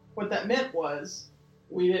 what that meant was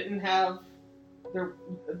we didn't have,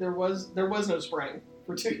 there was no spring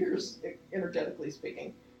for 2 years, energetically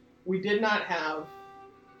speaking. We did not have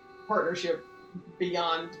partnership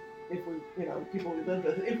beyond people we lived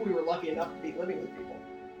with, if we were lucky enough to be living with people.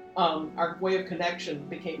 Our way of connection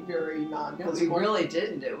became very non-physical. We really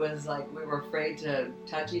didn't. It was like we were afraid to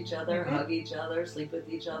touch each other, hug each other, sleep with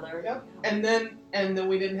each other. Yep. And then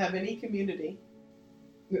we didn't have any community.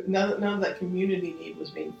 None of that community need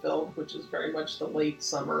was being filled, which is very much the late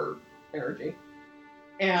summer energy.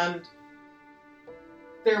 And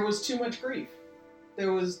there was too much grief.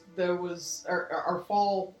 There was our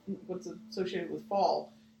fall, what's associated with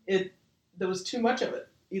fall, there was too much of it,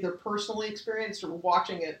 either personally experienced or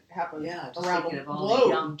watching it happen around the globe.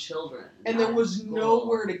 Young children. And there was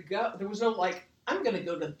nowhere to go. There was no I'm going to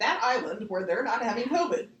go to that island where they're not having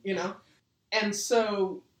COVID, And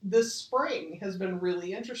so this spring has been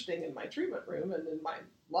really interesting in my treatment room and in my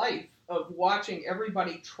life, of watching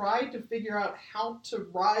everybody try to figure out how to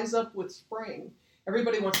rise up with spring.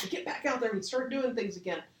 Everybody wants to get back out there and start doing things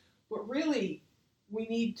again. But really, we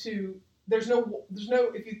need to, there's no,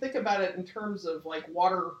 if you think about it in terms of like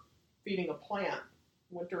water feeding a plant,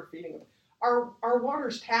 winter feeding, our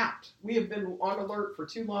water's tapped. We have been on alert for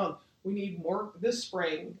too long. We need more this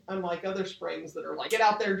spring, unlike other springs that are like, get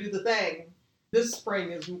out there, do the thing. This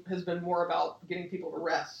spring has been more about getting people to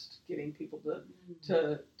rest, getting people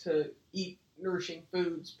to eat nourishing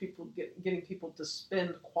foods, getting people to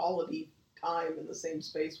spend quality time in the same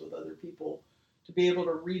space with other people, to be able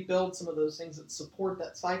to rebuild some of those things that support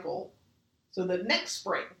that cycle, so that next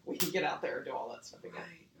spring we can get out there and do all that stuff again.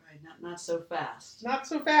 Right. Not so fast. Not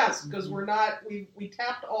so fast, because we're not. We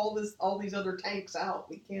tapped all these other tanks out.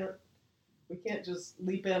 We can't just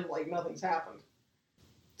leap in like nothing's happened.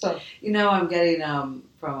 So I'm getting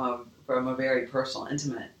from a very personal,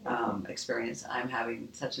 intimate experience. I'm having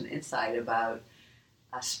such an insight about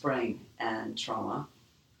spring and trauma,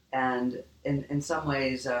 and in some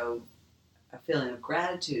ways a feeling of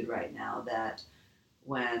gratitude right now that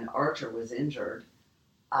when Archer was injured,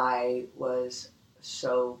 I was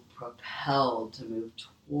so propelled to move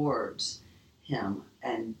towards him,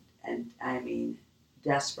 and I mean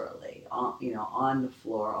desperately on the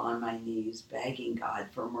floor, on my knees, begging God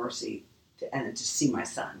for mercy to see my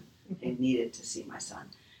son. I needed to see my son,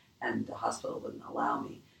 and the hospital wouldn't allow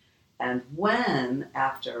me. And when,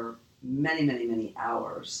 after many, many, many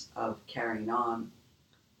hours of carrying on,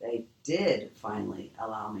 they did finally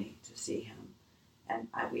allow me to see him, and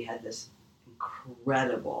we had this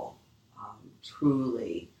incredible,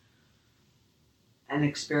 truly an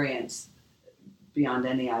experience beyond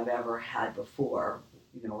any I've ever had before,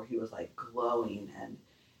 where he was like glowing, and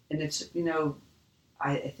it's,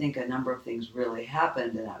 I think a number of things really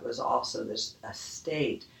happened, and it was also a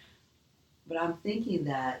state. But I'm thinking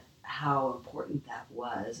that how important that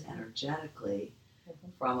was energetically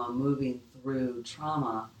from a moving through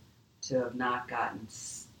trauma to have not gotten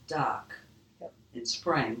stuck in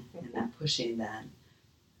spring and that pushing then.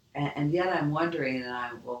 And yet I'm wondering, and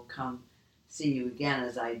I will come see you again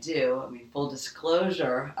as I do. I mean, full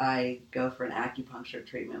disclosure, I go for an acupuncture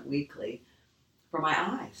treatment weekly for my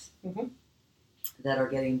eyes that are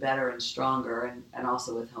getting better and stronger, and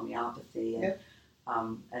also with homeopathy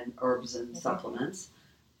and herbs and supplements.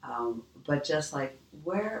 But just like,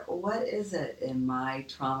 what is it in my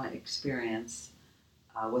trauma experience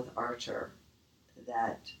with Archer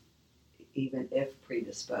that, even if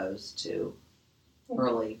predisposed to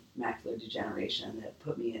early macular degeneration, that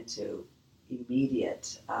put me into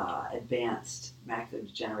immediate advanced macular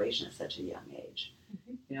degeneration at such a young age?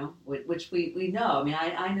 Which we know. I mean,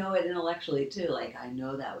 I know it intellectually too. Like, I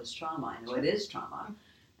know that was trauma. I know it is trauma,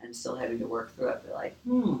 and still having to work through it. Be like,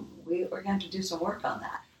 we're going to have to do some work on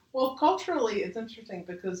that. Well, culturally, it's interesting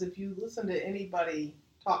because if you listen to anybody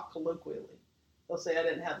talk colloquially, they'll say, "I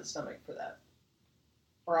didn't have the stomach for that,"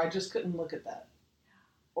 or "I just couldn't look at that,"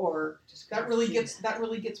 or that really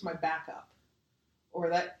gets my back up, or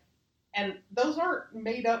that, and those aren't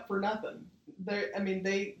made up for nothing.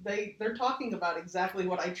 They're talking about exactly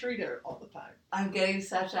what I treat all the time. I'm getting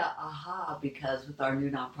such a aha because with our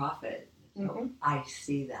new nonprofit, I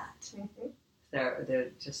see that.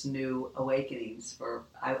 They're just new awakenings for.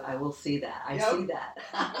 I will see that. I see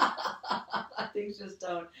that. Things just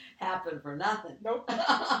don't happen for nothing. Nope.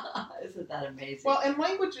 Isn't that amazing? Well, and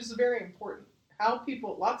language is very important. How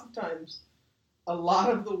people, lots of times, a lot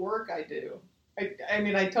of the work I do.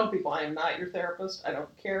 I tell people I am not your therapist. I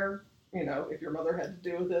don't care. If your mother had to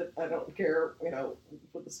do with it, I don't care,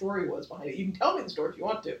 what the story was behind it. You can tell me the story if you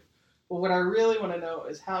want to. But what I really want to know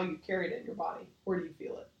is how you carry it in your body. Where do you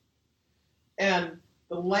feel it? And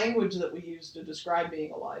the language that we use to describe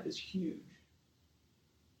being alive is huge.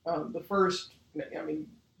 The first, you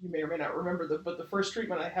may or may not remember but the first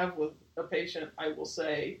treatment I have with a patient, I will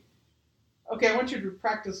say, okay, I want you to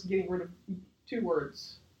practice getting rid of 2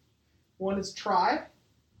 words. One is try,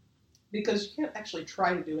 because you can't actually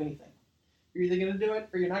try to do anything. You're either going to do it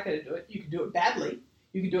or you're not going to do it. You can do it badly.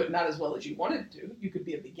 You can do it not as well as you wanted to. You could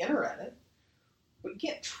be a beginner at it. But you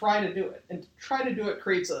can't try to do it. And to try to do it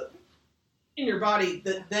creates in your body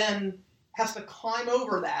that then has to climb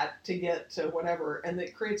over that to get to whatever. And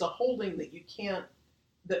it creates a holding that you can't,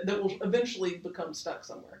 that will eventually become stuck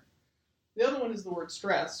somewhere. The other one is the word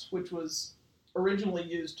stress, which was originally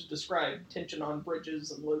used to describe tension on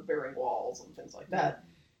bridges and load-bearing walls and things like that.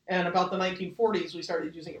 And about the 1940s, we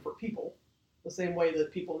started using it for people, the same way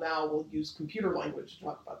that people now will use computer language to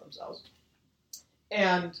talk about themselves.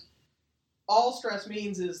 And all stress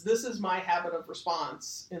means is, this is my habit of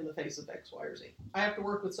response in the face of X, Y, or Z. I have to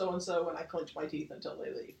work with so-and-so and I clench my teeth until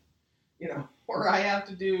they leave, or I have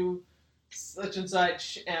to do such and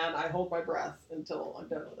such and I hold my breath until I'm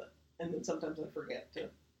done with it. And then sometimes I forget to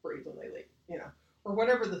breathe when they leave, or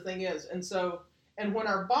whatever the thing is. And when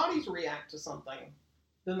our bodies react to something,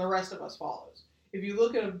 then the rest of us follows. If you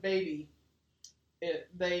look at a baby,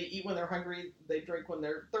 they eat when they're hungry, they drink when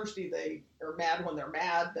they're thirsty, they are mad when they're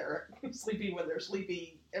mad, they're sleepy when they're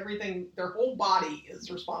sleepy, everything, their whole body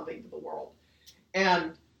is responding to the world.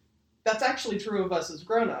 And that's actually true of us as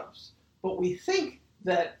grown-ups. But we think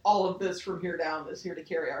that all of this from here down is here to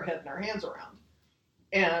carry our head and our hands around.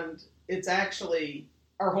 And it's actually,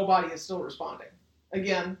 our whole body is still responding.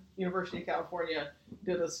 Again, University of California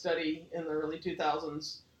did a study in the early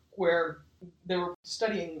 2000s where they were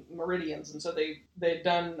studying meridians, and so they'd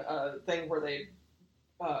done a thing where they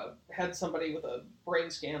had somebody with a brain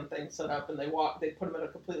scan thing set up, and they'd put them in a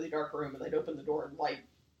completely dark room, and they'd open the door, and light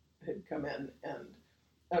had come in,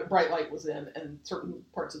 and bright light was in, and certain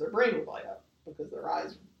parts of their brain would light up because their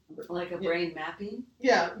eyes were, like a brain mapping.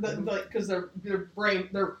 Yeah, because their brain,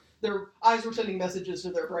 their eyes were sending messages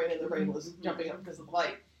to their brain, and their brain was jumping up because of the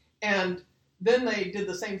light. And then they did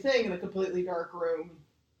the same thing in a completely dark room,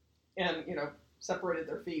 and separated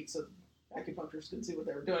their feet so acupuncturists couldn't see what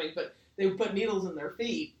they were doing. But they would put needles in their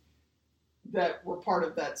feet that were part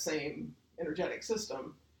of that same energetic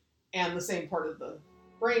system, and the same part of the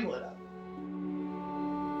brain lit up.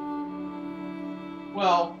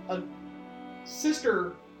 Well, a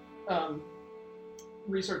sister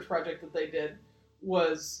research project that they did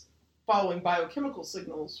was following biochemical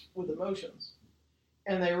signals with emotions.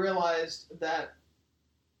 And they realized that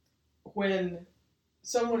when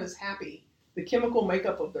someone is happy, the chemical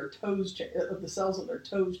makeup of their toes, of the cells in their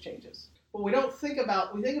toes changes. But we think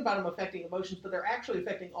about them affecting emotions, but they're actually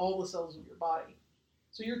affecting all the cells of your body.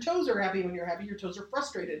 So your toes are happy when you're happy. Your toes are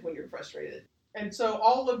frustrated when you're frustrated. And so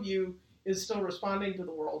all of you is still responding to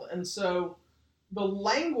the world. And so the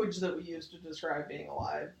language that we use to describe being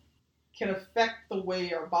alive can affect the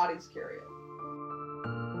way our bodies carry it.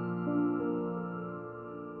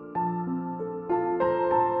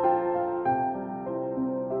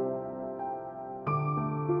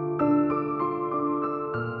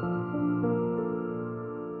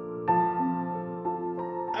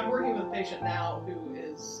 I'm working with a patient now who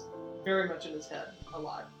is very much in his head a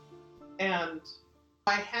lot. And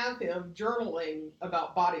I have him journaling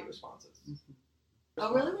about body responses. Mm-hmm.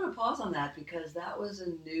 I really want to pause on that because that was a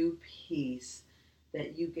new piece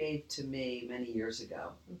that you gave to me many years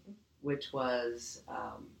ago, mm-hmm. which was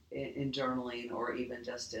in journaling or even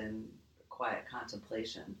just in quiet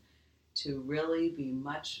contemplation, to really be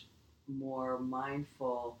much more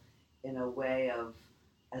mindful in a way of,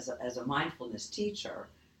 as a mindfulness teacher,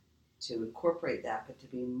 to incorporate that, but to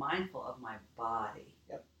be mindful of my body.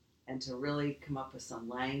 Yep. And to really come up with some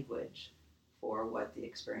language for what the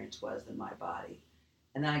experience was in my body.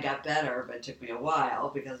 And then I got better, but it took me a while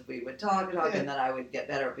because we would talk, and then I would get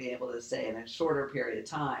better at being able to say in a shorter period of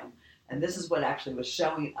time. And this is what actually was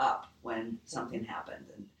showing up when something happened,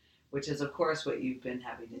 and which is, of course, what you've been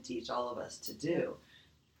having to teach all of us to do.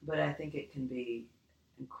 But I think it can be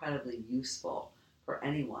incredibly useful for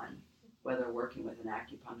anyone, whether working with an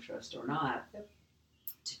acupuncturist or not,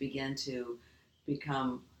 to begin to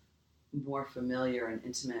become more familiar and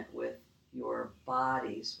intimate with your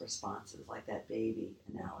body's responses, like that baby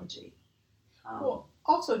analogy. Well,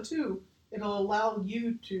 also, too, it'll allow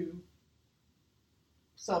you to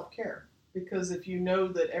self-care, because if you know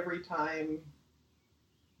that every time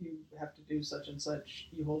you have to do such and such,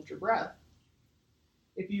 you hold your breath,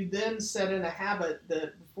 if you then set in a habit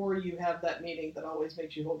that before you have that meeting that always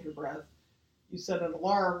makes you hold your breath, you set an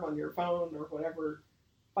alarm on your phone or whatever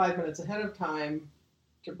 5 minutes ahead of time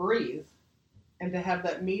to breathe, and to have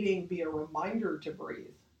that meeting be a reminder to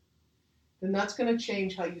breathe, then that's going to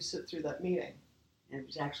change how you sit through that meeting. And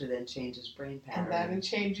it actually then changes brain patterning. And that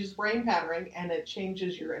changes brain patterning, and it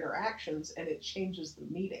changes your interactions, and it changes the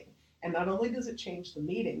meeting. And not only does it change the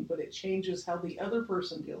meeting, but it changes how the other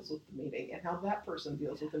person deals with the meeting, and how that person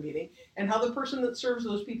deals with the meeting, and how the person that serves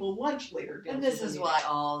those people lunch later deals with the meeting. And this is why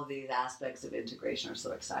all of these aspects of integration are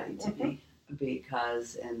so exciting to me.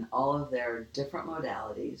 Because in all of their different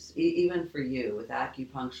modalities, even for you with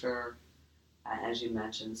acupuncture, as you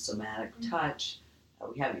mentioned, somatic touch,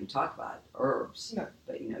 we haven't even talked about herbs,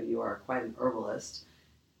 but you are quite an herbalist.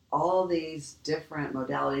 All these different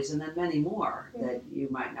modalities, and then many more that you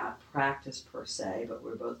might not practice per se, but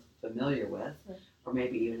we're both familiar with, or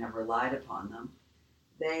maybe even have relied upon them.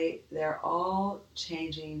 They're all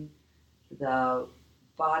changing the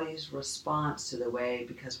body's response to the way,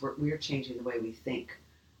 because we're changing the way we think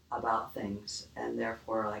about things, and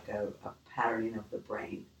therefore like a patterning of the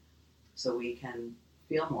brain, so we can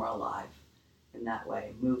feel more alive in that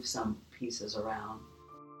way, move some pieces around.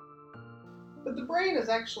 But the brain is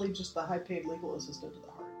actually just the high-paid legal assistant to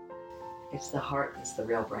the heart. It's the heart that's the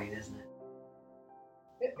real brain, isn't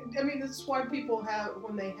it? I mean, that's why people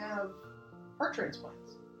when they have heart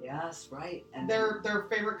transplants. Yes, right. And their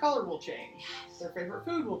favorite color will change. Yes. Their favorite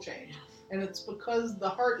food will change. Yes. And it's because the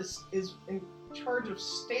heart is in charge of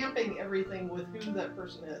stamping everything with who that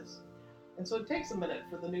person is. And so it takes a minute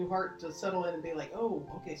for the new heart to settle in and be like, oh,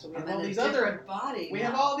 okay, so we have all these other body. We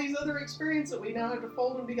have all these other experiences that we now have to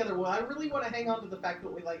fold them together. Well, I really want to hang on to the fact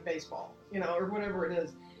that we like baseball, or whatever it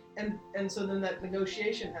is. And so then that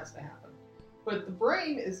negotiation has to happen. But the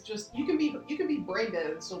brain is just, you can be brain dead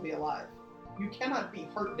and still be alive. You cannot be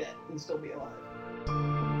heart dead and still be alive.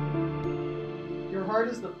 Your heart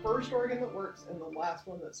is the first organ that works and the last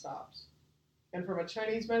one that stops. And from a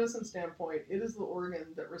Chinese medicine standpoint, it is the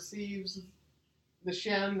organ that receives the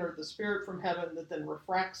Shen, or the spirit from heaven, that then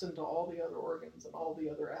refracts into all the other organs and all the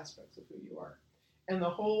other aspects of who you are. And the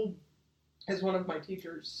whole, as one of my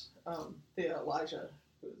teachers, Thea Elijah,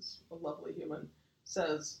 who is a lovely human,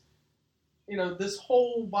 says, this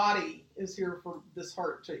whole body is here for this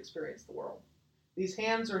heart to experience the world. These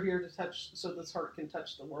hands are here to touch so this heart can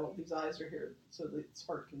touch the world. These eyes are here so this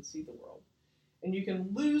heart can see the world. And you can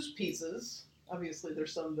lose pieces. Obviously,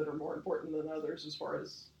 there's some that are more important than others as far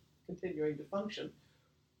as continuing to function.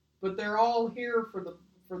 But they're all here for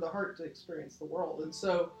the heart to experience the world. And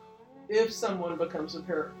so if someone becomes a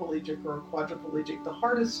paraplegic or a quadriplegic, the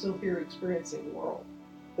heart is still here experiencing the world.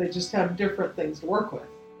 They just have different things to work with.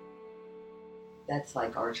 That's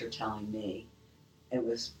like Archer telling me. It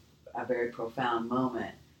was a very profound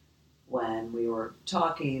moment when we were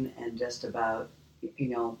talking and just about, do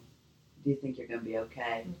you think you're going to be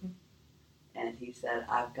okay? Mm-hmm. And he said,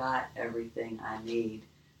 I've got everything I need.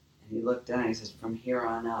 And he looked down and he says, from here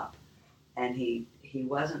on up. And he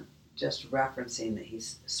wasn't just referencing that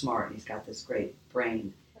he's smart and he's got this great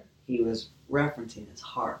brain. He was referencing his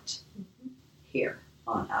heart here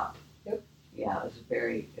on up. Yep. Yeah, it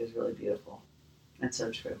was really beautiful. And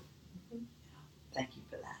so true. Yeah. Thank you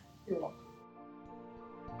for that. You're welcome.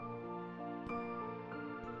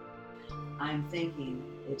 I'm thinking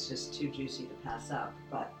it's just too juicy to pass up,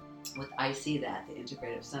 but with ICThat, the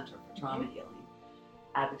Integrative Center for Trauma Healing,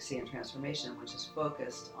 Advocacy and Transformation, which is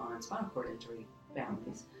focused on spinal cord injury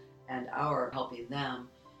families and our helping them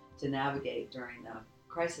to navigate during the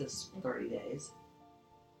crisis 30 days.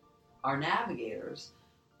 Our navigators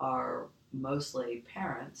are mostly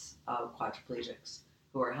parents of quadriplegics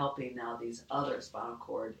who are helping now these other spinal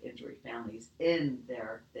cord injury families in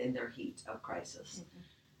their heat of crisis.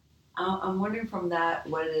 I'm wondering from that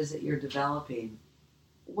what it is that you're developing.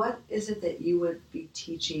 What is it that you would be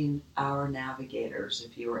teaching our navigators,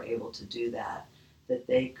 if you were able to do that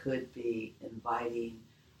they could be inviting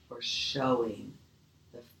or showing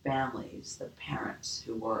the families, the parents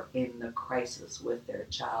who were in the crisis with their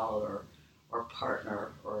child or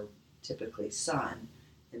partner or typically son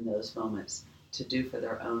in those moments to do for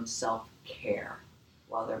their own self-care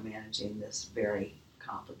while they're managing this very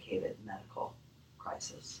complicated medical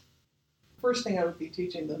crisis? First thing I would be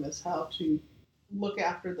teaching them is how to look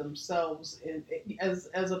after themselves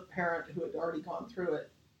as a parent who had already gone through it,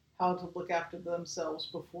 how to look after themselves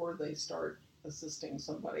before they start assisting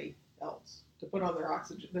somebody else, to put on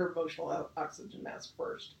their emotional oxygen mask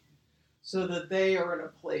first, so that they are in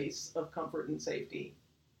a place of comfort and safety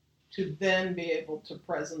to then be able to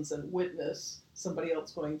presence and witness somebody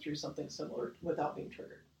else going through something similar without being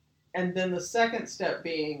triggered. And then the second step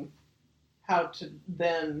being how to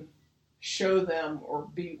then show them or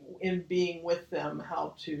be in being with them,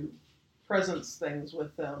 how to presence things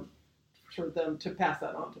with them for them to pass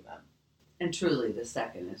that on to them. And truly the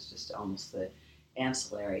second is just almost the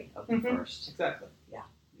ancillary of the first. Exactly. Yeah.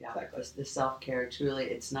 Exactly. The self-care, truly,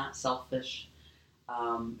 it's not selfish.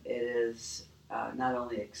 It is not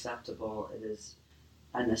only acceptable, it is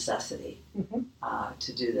a necessity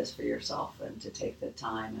to do this for yourself and to take the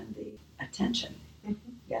time and the attention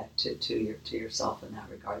to yourself in that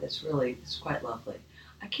regard. It's quite lovely.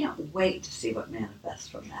 I can't wait to see what manifests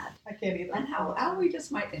from that. I can't either. And how we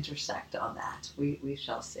just might intersect on that. We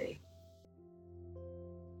shall see.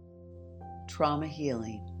 Trauma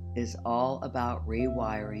healing is all about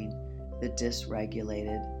rewiring the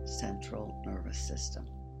dysregulated central nervous system.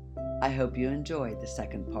 I hope you enjoyed the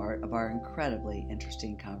second part of our incredibly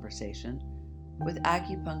interesting conversation with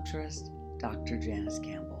acupuncturist Dr. Janice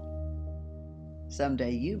Campbell.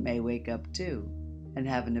 Someday you may wake up too and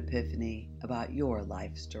have an epiphany about your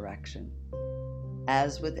life's direction.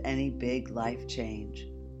 As with any big life change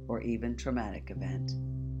or even traumatic event,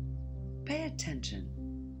 pay attention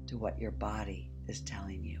to what your body is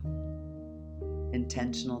telling you.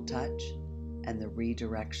 Intentional touch and the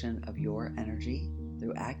redirection of your energy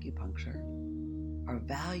through acupuncture are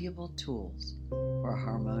valuable tools for a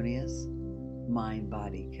harmonious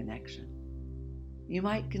mind-body connection. You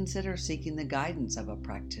might consider seeking the guidance of a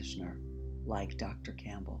practitioner like Dr.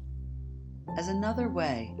 Campbell as another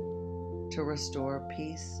way to restore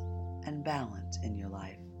peace and balance in your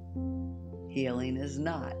life. Healing is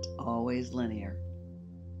not always linear.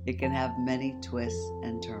 It can have many twists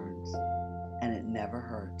and turns, and it never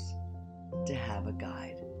hurts to have a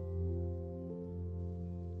guide.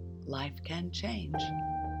 Life can change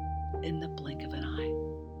in the blink of an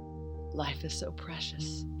eye. Life is so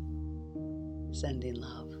precious. Sending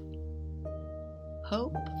love.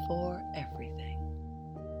 Hope for everything.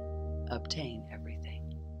 Obtain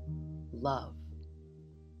everything. Love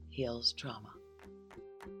heals trauma.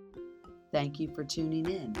 Thank you for tuning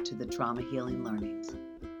in to the Trauma Healing Learnings.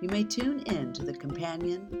 You may tune in to the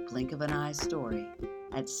companion Blink of an Eye story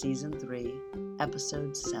at Season 3,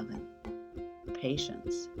 Episode 7,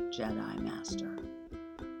 Patience, Jedi Master.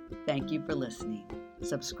 Thank you for listening,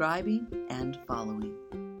 subscribing, and following.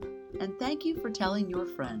 And thank you for telling your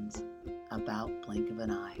friends about Blink of an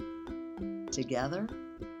Eye. Together,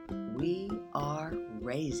 we are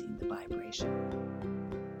raising the vibration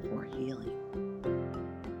for healing.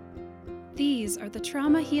 These are the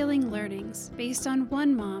Trauma Healing Learnings based on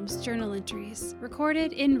one mom's journal entries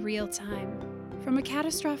recorded in real time from a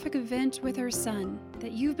catastrophic event with her son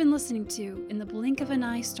that you've been listening to in the Blink of an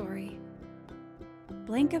Eye story.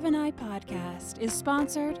 Blink of an Eye podcast is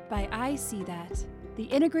sponsored by ICThat, the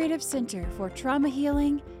Integrative Center for Trauma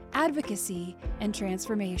Healing Advocacy and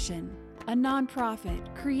Transformation, a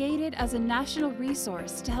nonprofit created as a national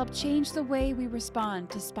resource to help change the way we respond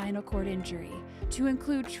to spinal cord injury, to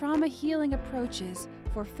include trauma healing approaches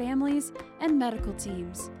for families and medical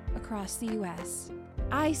teams across the U.S.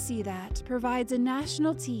 I See That provides a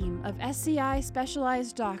national team of SCI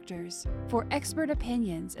specialized doctors for expert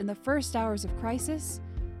opinions in the first hours of crisis,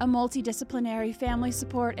 a multidisciplinary family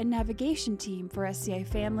support and navigation team for SCI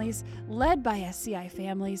families led by SCI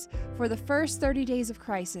families for the first 30 days of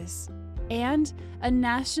crisis, and a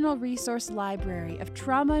national resource library of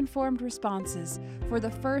trauma-informed responses for the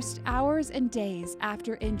first hours and days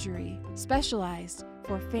after injury, specialized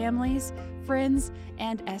for families, friends,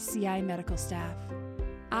 and SCI medical staff.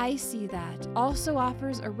 I See That also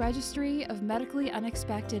offers a registry of medically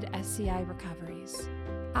unexpected SCI recoveries.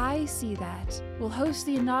 I See That will host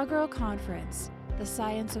the inaugural conference, The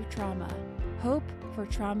Science of Trauma, Hope for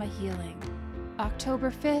Trauma Healing, October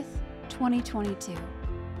 5th, 2022.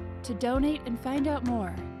 To donate and find out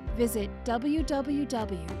more, visit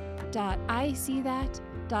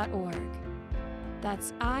www.iseethat.org.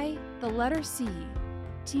 That's I, the letter C,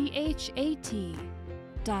 THAT.org.